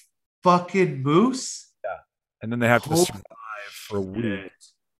sun. Fucking moose? Yeah. And then they have to survive for a week.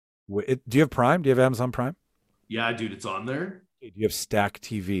 Do you have Prime? Do you have Amazon Prime? Yeah, dude, it's on there. Do you have Stack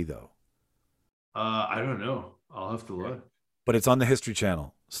TV though? I don't know. I'll have to look. But it's on the History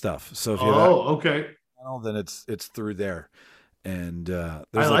Channel. stuff. So if you have okay. channel, then it's through there. And I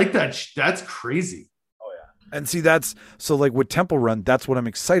there's like that. That's crazy. and see, that's so like with Temple Run, that's what I'm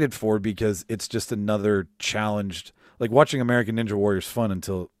excited for because it's just another challenged. Like watching American Ninja Warrior's fun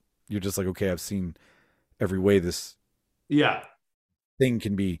until you're just like, okay, I've seen every way this Yeah. thing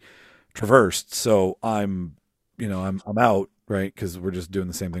can be traversed. So I'm out, right? Because we're just doing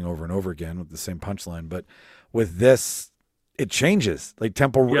the same thing over and over again with the same punchline. But with this, it changes. Like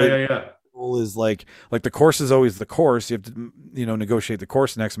Temple Yeah. is like the course is always the course. You have to negotiate the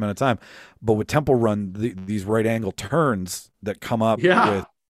course the next amount of time. But with Temple Run, these right angle turns that come up with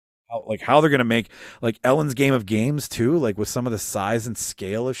how they're gonna make like Ellen's Game of Games too, like with some of the size and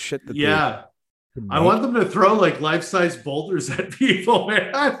scale of shit that I want them to throw like life-size boulders at people,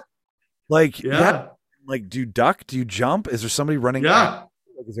 man. Like like do you duck? Do you jump? Is there somebody running? Yeah.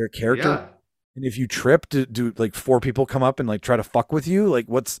 Like, is there a character? Yeah. And if you trip, do like 4 people come up and like try to fuck with you? Like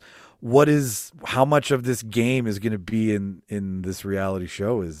how much of this game is going to be in this reality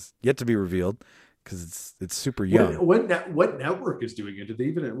show is yet to be revealed because it's super young. What network is doing it? Did they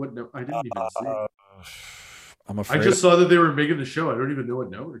even? I didn't even see. I'm afraid. I just saw that they were making the show. I don't even know what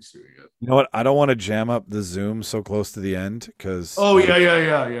network's doing it. You know what? I don't want to jam up the Zoom so close to the end because. Oh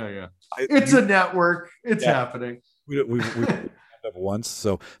yeah. It's a network. It's happening. We up once.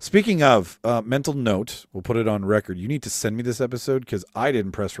 So speaking of mental note, we'll put it on record. You need to send me this episode because I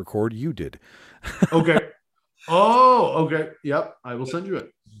didn't press record. You did. Okay. Oh, okay. Yep. I will send you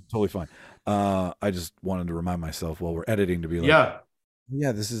it. Totally fine. I just wanted to remind myself while we're editing to be like,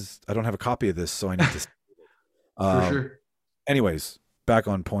 yeah, this is. I don't have a copy of this, so I need to. For sure. Anyways, back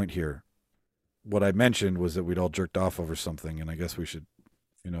on point here. What I mentioned was that we'd all jerked off over something, and I guess we should,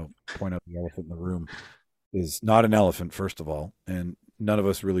 point out the elephant in the room is not an elephant, first of all, and none of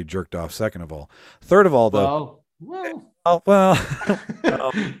us really jerked off, second of all. Third of all, though.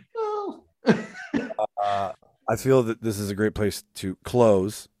 I feel that this is a great place to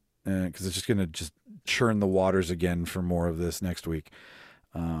close because it's just going to just churn the waters again for more of this next week.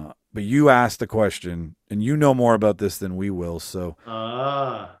 But you asked the question, and you know more about this than we will. So,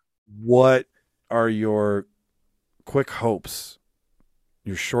 what are your quick hopes,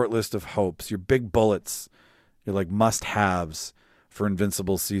 your short list of hopes, your big bullets, your like must-haves for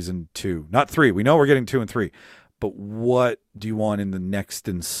Invincible season 2? Not 3. We know we're getting 2 and 3, but what do you want in the next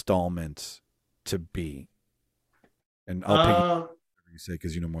installment to be? And I'll pick whatever you say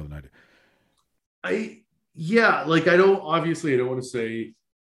because you know more than I do. I don't want to say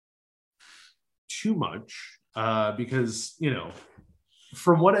too much because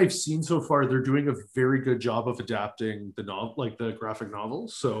from what I've seen so far, they're doing a very good job of adapting the novel, like the graphic novel.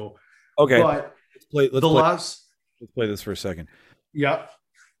 So okay, but let's play this for a second. Yeah.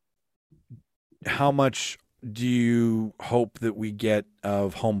 How much do you hope that we get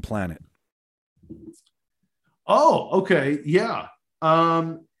of Home Planet? Oh, okay. Yeah.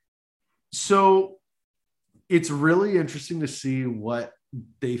 So it's really interesting to see what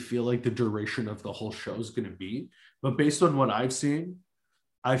they feel like the duration of the whole show is going to be. But based on what I've seen,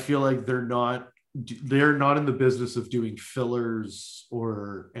 I feel like they're not in the business of doing fillers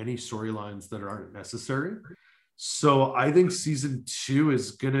or any storylines that aren't necessary. So I think season 2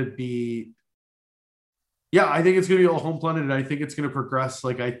 is going to be, I think it's going to be all Home Planet, and I think it's going to progress.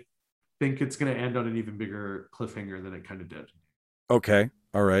 Like, I think it's going to end on an even bigger cliffhanger than it kind of did. Okay.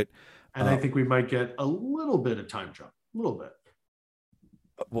 All right. And I think we might get a little bit of time jump, a little bit.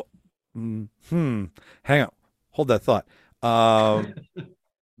 Hang on. Hold that thought.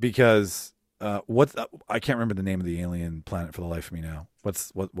 Because I can't remember the name of the alien planet for the life of me now.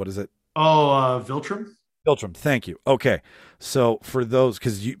 What is it? Oh, Viltrum. Viltrum. Thank you. Okay. So for those,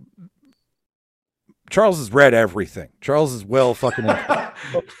 because Charles has read everything. Charles is well fucking.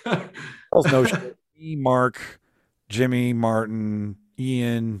 Charles knows me, Mark, Jimmy, Martin,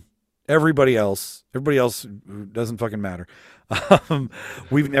 Ian, everybody else who doesn't fucking matter.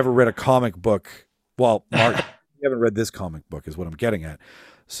 We've never read a comic book. Well, Mark, we haven't read this comic book is what I'm getting at.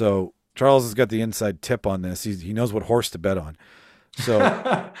 So Charles has got the inside tip on this. He knows what horse to bet on.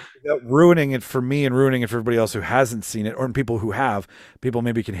 So ruining it for me and ruining it for everybody else who hasn't seen it, or people who have, people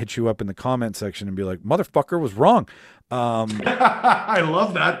maybe can hit you up in the comment section and be like, motherfucker was wrong. I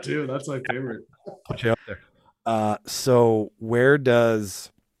love that too. That's my favorite. Put you out there. So where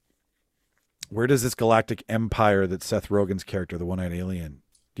does this galactic empire that Seth Rogen's character, the one-eyed alien,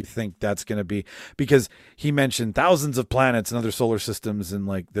 do you think that's going to be? Because he mentioned thousands of planets and other solar systems, and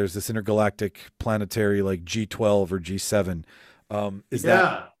like there's this intergalactic planetary like G12 or G7. Is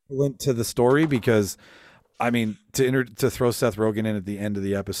that linked to the story? Because I mean, to throw Seth Rogen in at the end of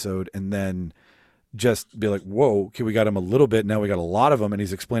the episode and then just be like, whoa, okay, we got him a little bit. Now we got a lot of him, and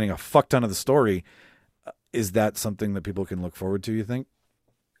he's explaining a fuck ton of the story. Is that something that people can look forward to, you think?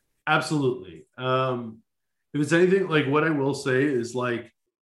 Absolutely. If it's anything, like, what I will say is, like,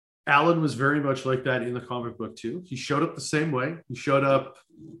 Alan was very much like that in the comic book too. He showed up the same way. He showed up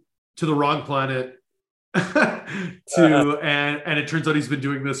to the wrong planet and it turns out he's been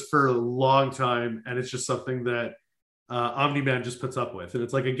doing this for a long time, and it's just something that Omni-Man just puts up with, and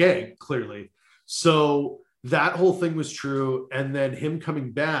it's like a gag, clearly. So that whole thing was true, and then him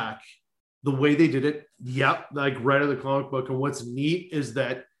coming back, the way they did it, like right out of the comic book. And what's neat is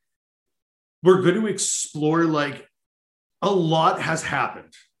that we're going to explore, like, a lot has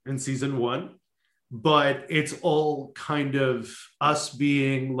happened in season 1, but it's all kind of us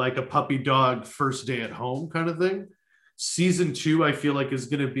being like a puppy dog first day at home kind of thing. Season 2, I feel like, is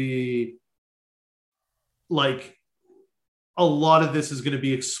going to be like, a lot of this is going to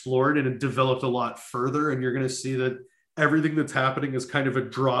be explored and developed a lot further. And you're going to see that everything that's happening is kind of a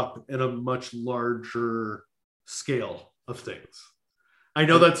drop in a much larger scale of things. I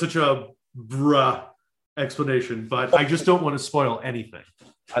know that's such a bruh explanation, but I just don't want to spoil anything.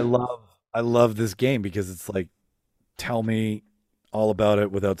 I love this game because it's like, tell me all about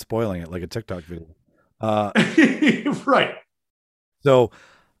it without spoiling it, like a TikTok video. Right. So,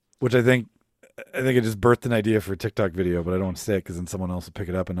 which I think it just birthed an idea for a TikTok video, but I don't want to say it because then someone else will pick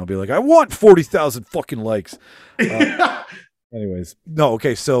it up and they'll be like, I want 40,000 fucking likes. Anyways, no,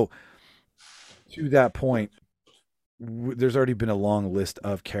 okay. So to that point, there's already been a long list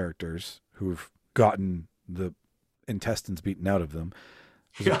of characters who've gotten the intestines beaten out of them.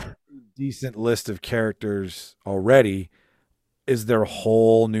 There's a decent list of characters already. Is there a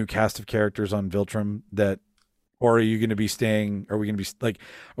whole new cast of characters on Viltrum that, or are you going to be staying? Are we going to be like,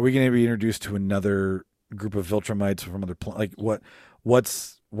 are we going to be introduced to another group of Viltrumites from other like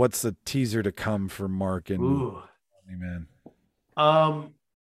what's the teaser to come for Mark and man?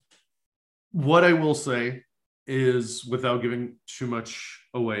 What I will say is, without giving too much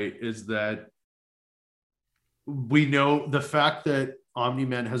away, is that we know the fact that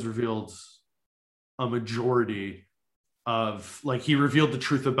Omni-Man has revealed a majority of, like, he revealed the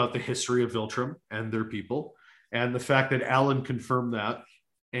truth about the history of Viltrum and their people, and the fact that Alan confirmed that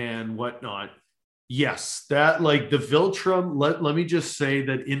and whatnot. Yes, that, like, the Viltrum, let me just say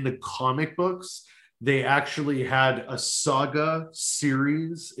that in the comic books, they actually had a saga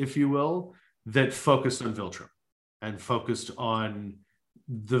series, if you will, that focused on Viltrum and focused on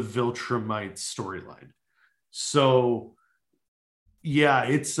the Viltrumite storyline. So yeah,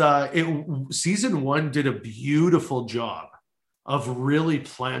 it's season 1 did a beautiful job of really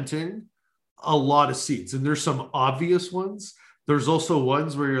planting a lot of seeds, and there's some obvious ones. There's also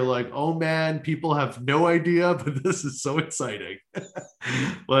ones where you're like, oh man, people have no idea, but this is so exciting.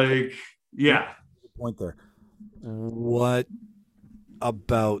 Like, yeah. Good point there. What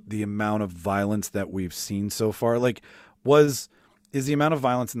about the amount of violence that we've seen so far? Like, is the amount of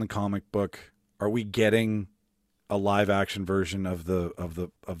violence in the comic book, are we getting a live action version of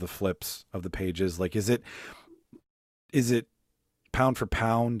the flips of the pages? Like, is it pound for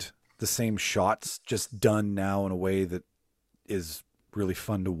pound the same shots, just done now in a way that is really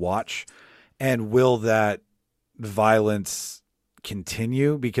fun to watch? And will that violence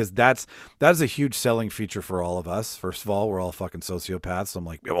continue? Because that's a huge selling feature for all of us. First of all, we're all fucking sociopaths. So I'm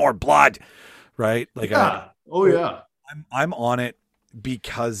like, more blood, right? Like, yeah. I'm on it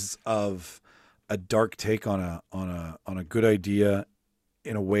because of a dark take on a good idea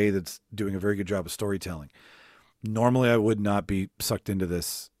in a way that's doing a very good job of storytelling. Normally I would not be sucked into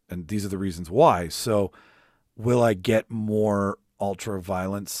this, and these are the reasons why. So will I get more ultra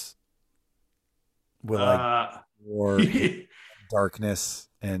violence? Will I get more darkness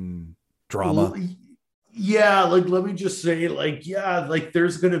and drama? Well, yeah, like, let me just say, like, yeah, like,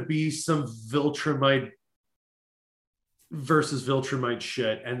 there's gonna be some Viltrumite versus Viltrumite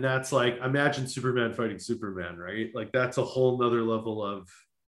shit, and that's like, imagine Superman fighting Superman, right? Like, that's a whole nother level of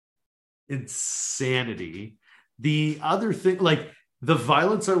insanity. The other thing, like, the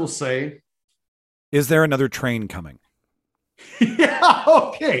violence, I will say, is there another train coming? Yeah,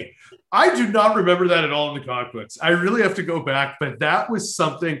 okay. I do not remember that at all in the comic books. I really have to go back, but that was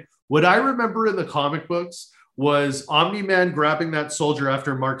something. What I remember in the comic books was Omni-Man grabbing that soldier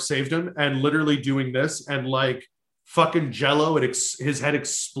after Mark saved him and literally doing this, and like fucking Jello, his head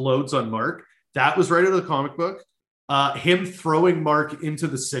explodes on Mark. That was right out of the comic book. Him throwing Mark into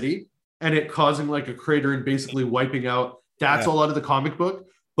the city and it causing like a crater and basically wiping out. That's all out of the comic book.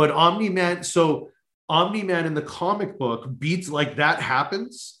 But Omni-Man in the comic book beats, like, that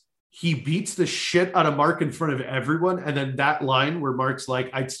happens. He beats the shit out of Mark in front of everyone. And then that line where Mark's like,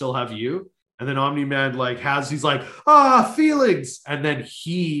 I'd still have you. And then Omni-Man like he's like, feelings. And then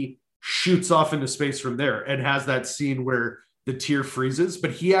he shoots off into space from there and has that scene where the tear freezes,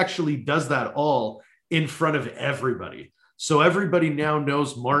 but he actually does that all in front of everybody. So everybody now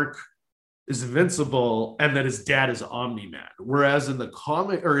knows Mark is invincible and that his dad is Omni-Man. Whereas in the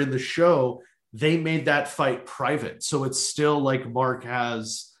comic or in the show, they made that fight private. So it's still like Mark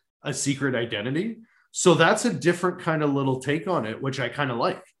has a secret identity. So that's a different kind of little take on it, which I kind of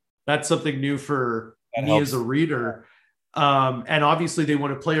like. That's something new for me as a reader. And obviously they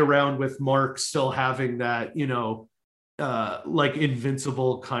want to play around with Mark still having that, like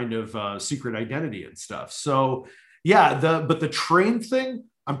invincible kind of secret identity and stuff. So yeah, but the train thing,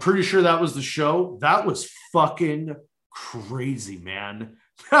 I'm pretty sure that was the show. That was fucking crazy, man.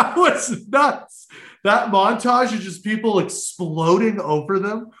 That was nuts. That montage of just people exploding over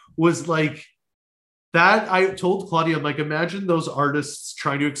them was like that. I told Claudia, I'm like, imagine those artists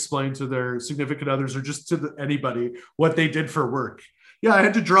trying to explain to their significant others or just to anybody what they did for work. Yeah, I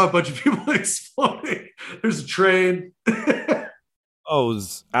had to draw a bunch of people exploding. There's a train. Oh, it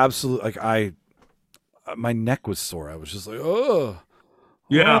was absolute. Like my neck was sore. I was just like, oh.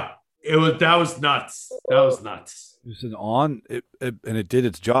 Yeah, that was nuts. That was nuts. It was and it did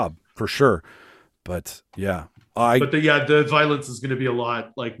its job for sure. But yeah, the violence is going to be a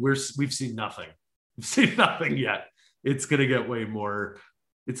lot. Like we've seen nothing. We've seen nothing yet. It's going to get way more.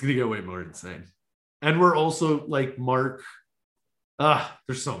 It's going to get way more insane. And we're also like Mark.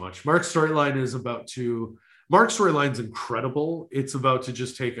 There's so much. Mark's storyline's incredible. It's about to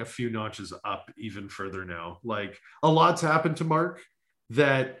just take a few notches up even further now. Like a lot's happened to Mark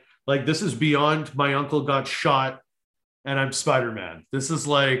that like this is beyond my uncle got shot and I'm Spider-Man. This is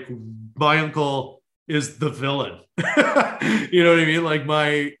like my uncle is the villain. You know what I mean? Like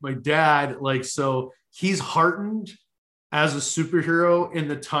my dad, like, so he's heartened as a superhero in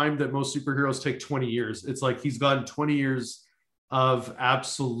the time that most superheroes take 20 years. It's like he's gotten 20 years of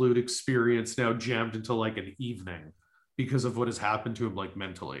absolute experience now jammed into like an evening because of what has happened to him like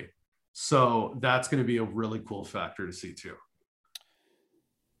mentally. So that's going to be a really cool factor to see too.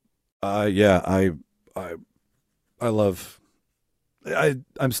 I'm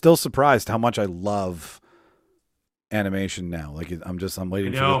still surprised how much I love animation now. Like I'm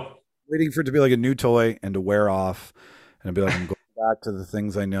waiting for it to be like a new toy and to wear off and be like, I'm going back to the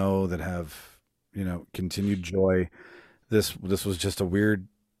things I know that have, continued joy. This was just a weird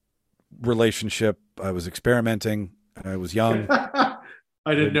relationship. I was experimenting. I was young. I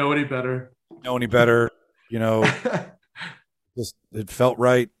didn't know any better. Just it felt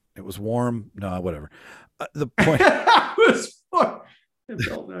right. It was warm. No, whatever. The point. It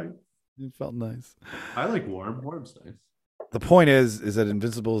felt nice. It felt nice. I like warm. Warm's nice. The point is that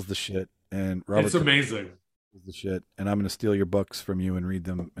Invincible is the shit, and Robert. It's amazing. Is the shit, and I'm going to steal your books from you and read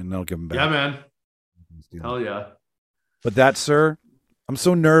them, and I'll give them back. Yeah, man. Hell yeah. But that, sir, I'm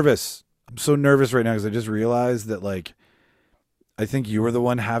so nervous. I'm so nervous right now because I just realized that, like, I think you were the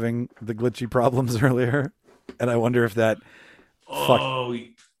one having the glitchy problems earlier, and I wonder if that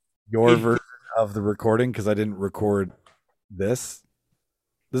fucked your version of the recording because I didn't record this.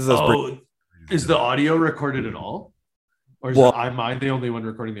 This is is the audio recorded at all, or am I the only one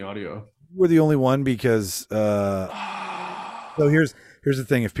recording the audio? We're the only one because. So here's the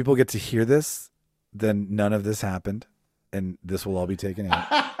thing: if people get to hear this, then none of this happened. And this will all be taken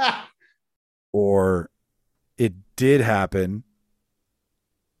out. Or it did happen.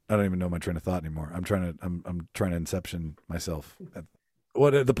 I don't even know my train of thought anymore. I'm trying to inception myself.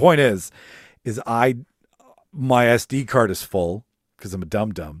 What the point is my SD card is full because I'm a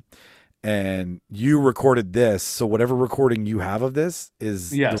dum-dum. And you recorded this, so whatever recording you have of this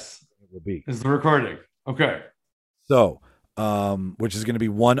is is the recording. Okay. So, which is going to be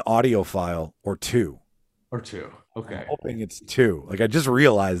one audio file or two. Okay. I'm hoping it's two. Like I just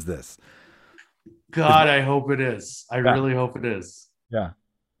realized this. God, I hope it is. I really hope it is. Yeah.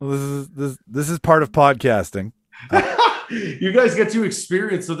 Well, this is part of podcasting. You guys get to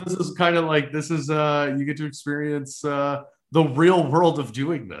experience. So this is kind of like you get to experience the real world of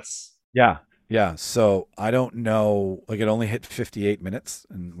doing this. Yeah. Yeah. So I don't know. Like it only hit 58 minutes,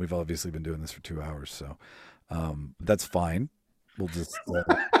 and we've obviously been doing this for 2 hours. So that's fine. We'll just.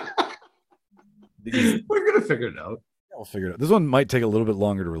 We're gonna figure it out. Yeah, we'll figure it out. This one might take a little bit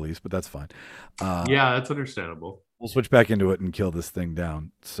longer to release, but that's fine. Yeah, that's understandable. We'll switch back into it and kill this thing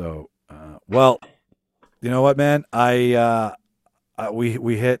down. So, well, you know what, man? We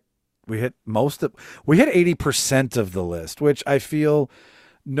hit 80% of the list, which I feel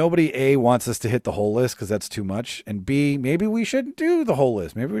nobody wants us to hit the whole list because that's too much, and B, maybe we shouldn't do the whole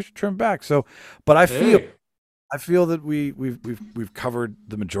list. Maybe we should trim back. So, but I I feel that we've covered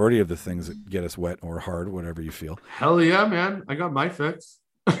the majority of the things that get us wet or hard, whatever you feel. Hell yeah, man. I got my fix.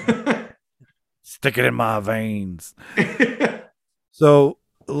 Stick it in my veins. So,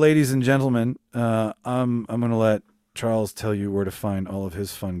 ladies and gentlemen, I'm going to let Charles tell you where to find all of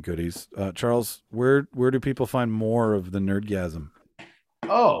his fun goodies. Charles, where do people find more of the Nerdgasm?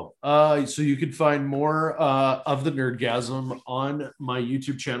 So you can find more of the Nerdgasm on my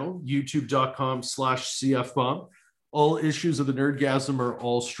YouTube channel, youtube.com/cfbomb. All issues of the Nerdgasm are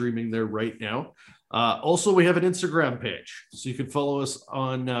all streaming there right now. Also, we have an Instagram page. So you can follow us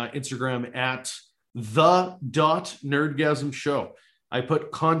on Instagram at the.nerdgasm show. I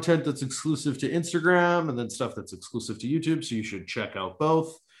put content that's exclusive to Instagram and then stuff that's exclusive to YouTube. So you should check out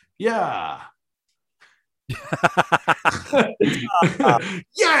both. Yeah.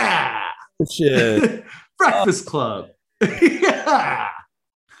 Yeah. Shit. Breakfast Club. Yeah.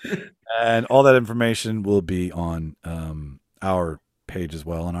 And all that information will be on our page as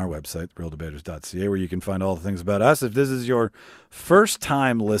well on our website, realdebaters.ca, where you can find all the things about us. If this is your first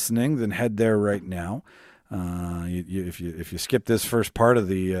time listening, then head there right now. If you skip this first part of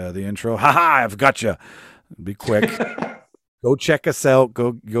the intro, I've got you. Be quick. Go check us out.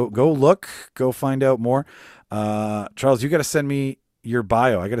 Go look. Go find out more. Charles, you got to send me your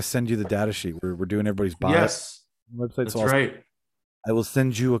bio. I got to send you the data sheet. We're doing everybody's bio. Yes, website. that's right. I will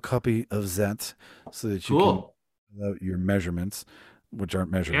send you a copy of that so that you can fill out your measurements, which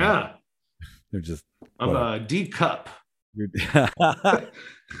aren't measurements. Yeah, they're just. I'm a D cup.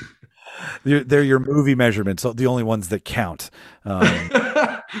 They're your movie measurements, the only ones that count.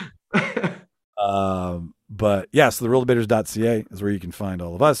 But yeah, so the realdebaters.ca is where you can find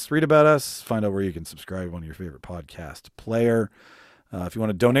all of us, read about us, find out where you can subscribe on your favorite podcast player. If you want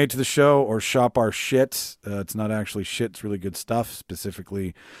to donate to the show or shop our shit, it's not actually shit, it's really good stuff,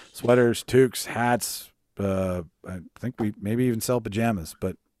 specifically sweaters, toques, hats. I think we maybe even sell pajamas,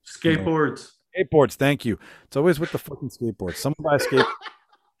 but skateboards. Skateboards, thank you. It's always with the fucking skateboards. Someone buy a skateboard.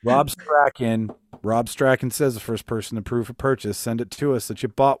 Rob Strachan says the first person to prove a purchase, send it to us that you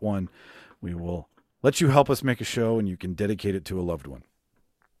bought one. We will let you help us make a show, and you can dedicate it to a loved one.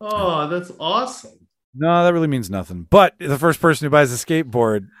 Oh, that's awesome. No, that really means nothing. But the first person who buys a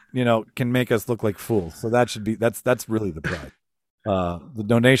skateboard, can make us look like fools. So that should be that's really the prize. The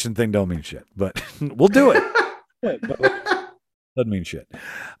donation thing don't mean shit, but we'll do it. Doesn't mean shit.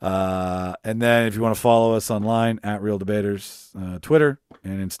 And then if you want to follow us online at Real Debaters, Twitter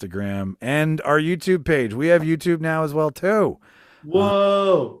and Instagram, and our YouTube page. We have YouTube now as well too.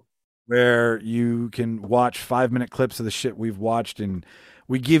 Whoa. Where you can watch 5-minute clips of the shit we've watched, and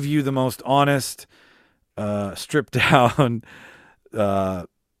we give you the most honest, stripped down,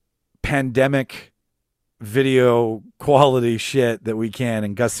 pandemic video quality shit that we can,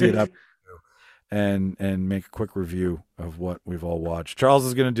 and gussy it up and make a quick review of what we've all watched. Charles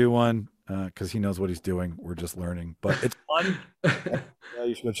is going to do one because he knows what he's doing. We're just learning, but it's fun.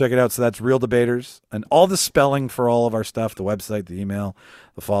 You should go check it out. So that's Real Debaters, and all the spelling for all of our stuff, the website, the email,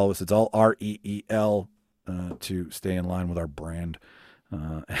 the follow us. It's all REEL to stay in line with our brand.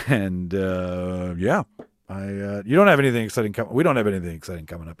 You don't have anything exciting coming. We don't have anything exciting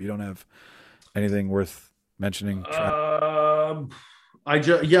coming up. You don't have anything worth mentioning. I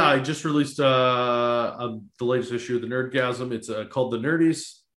just released the latest issue of the Nerdgasm. It's called The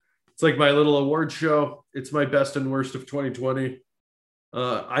Nerdies. It's like my little award show. It's my best and worst of 2020.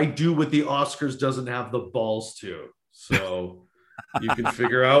 I do what the Oscars doesn't have the balls to. So you can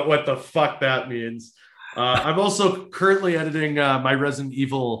figure out what the fuck that means. I'm also currently editing my Resident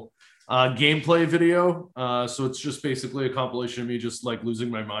Evil gameplay video. So it's just basically a compilation of me just like losing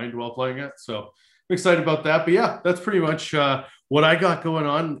my mind while playing it. So I'm excited about that. But yeah, that's pretty much what I got going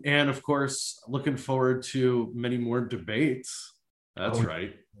on. And of course, looking forward to many more debates. That's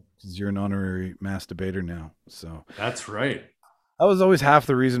right. Because you're an honorary mass debater now. So that's right. That was always half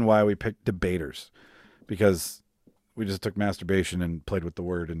the reason why we picked debaters, because we just took masturbation and played with the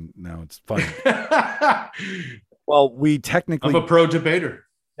word, and now it's fun. Well, we technically... I'm a pro debater.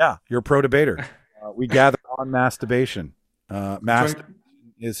 Yeah, you're a pro debater. We gather on masturbation. Masturbation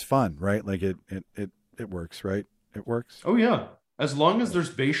is fun, right? Like it works, right? It works. Oh yeah, as long as there's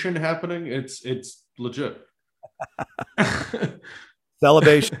bation happening, it's legit.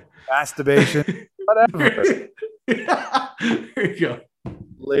 Celebration, masturbation, whatever. There you go.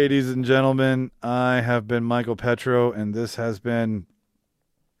 Ladies and gentlemen, I have been Michael Petro, and this has been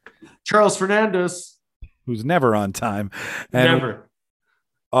Charles Fernandez, who's never on time. And never.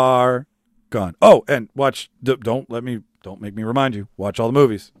 Are gone. Oh, and watch. Don't make me remind you. Watch all the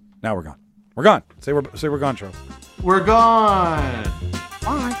movies. Now we're gone. We're gone. Say we're gone, Charles. We're gone.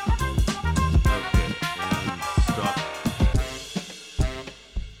 Bye.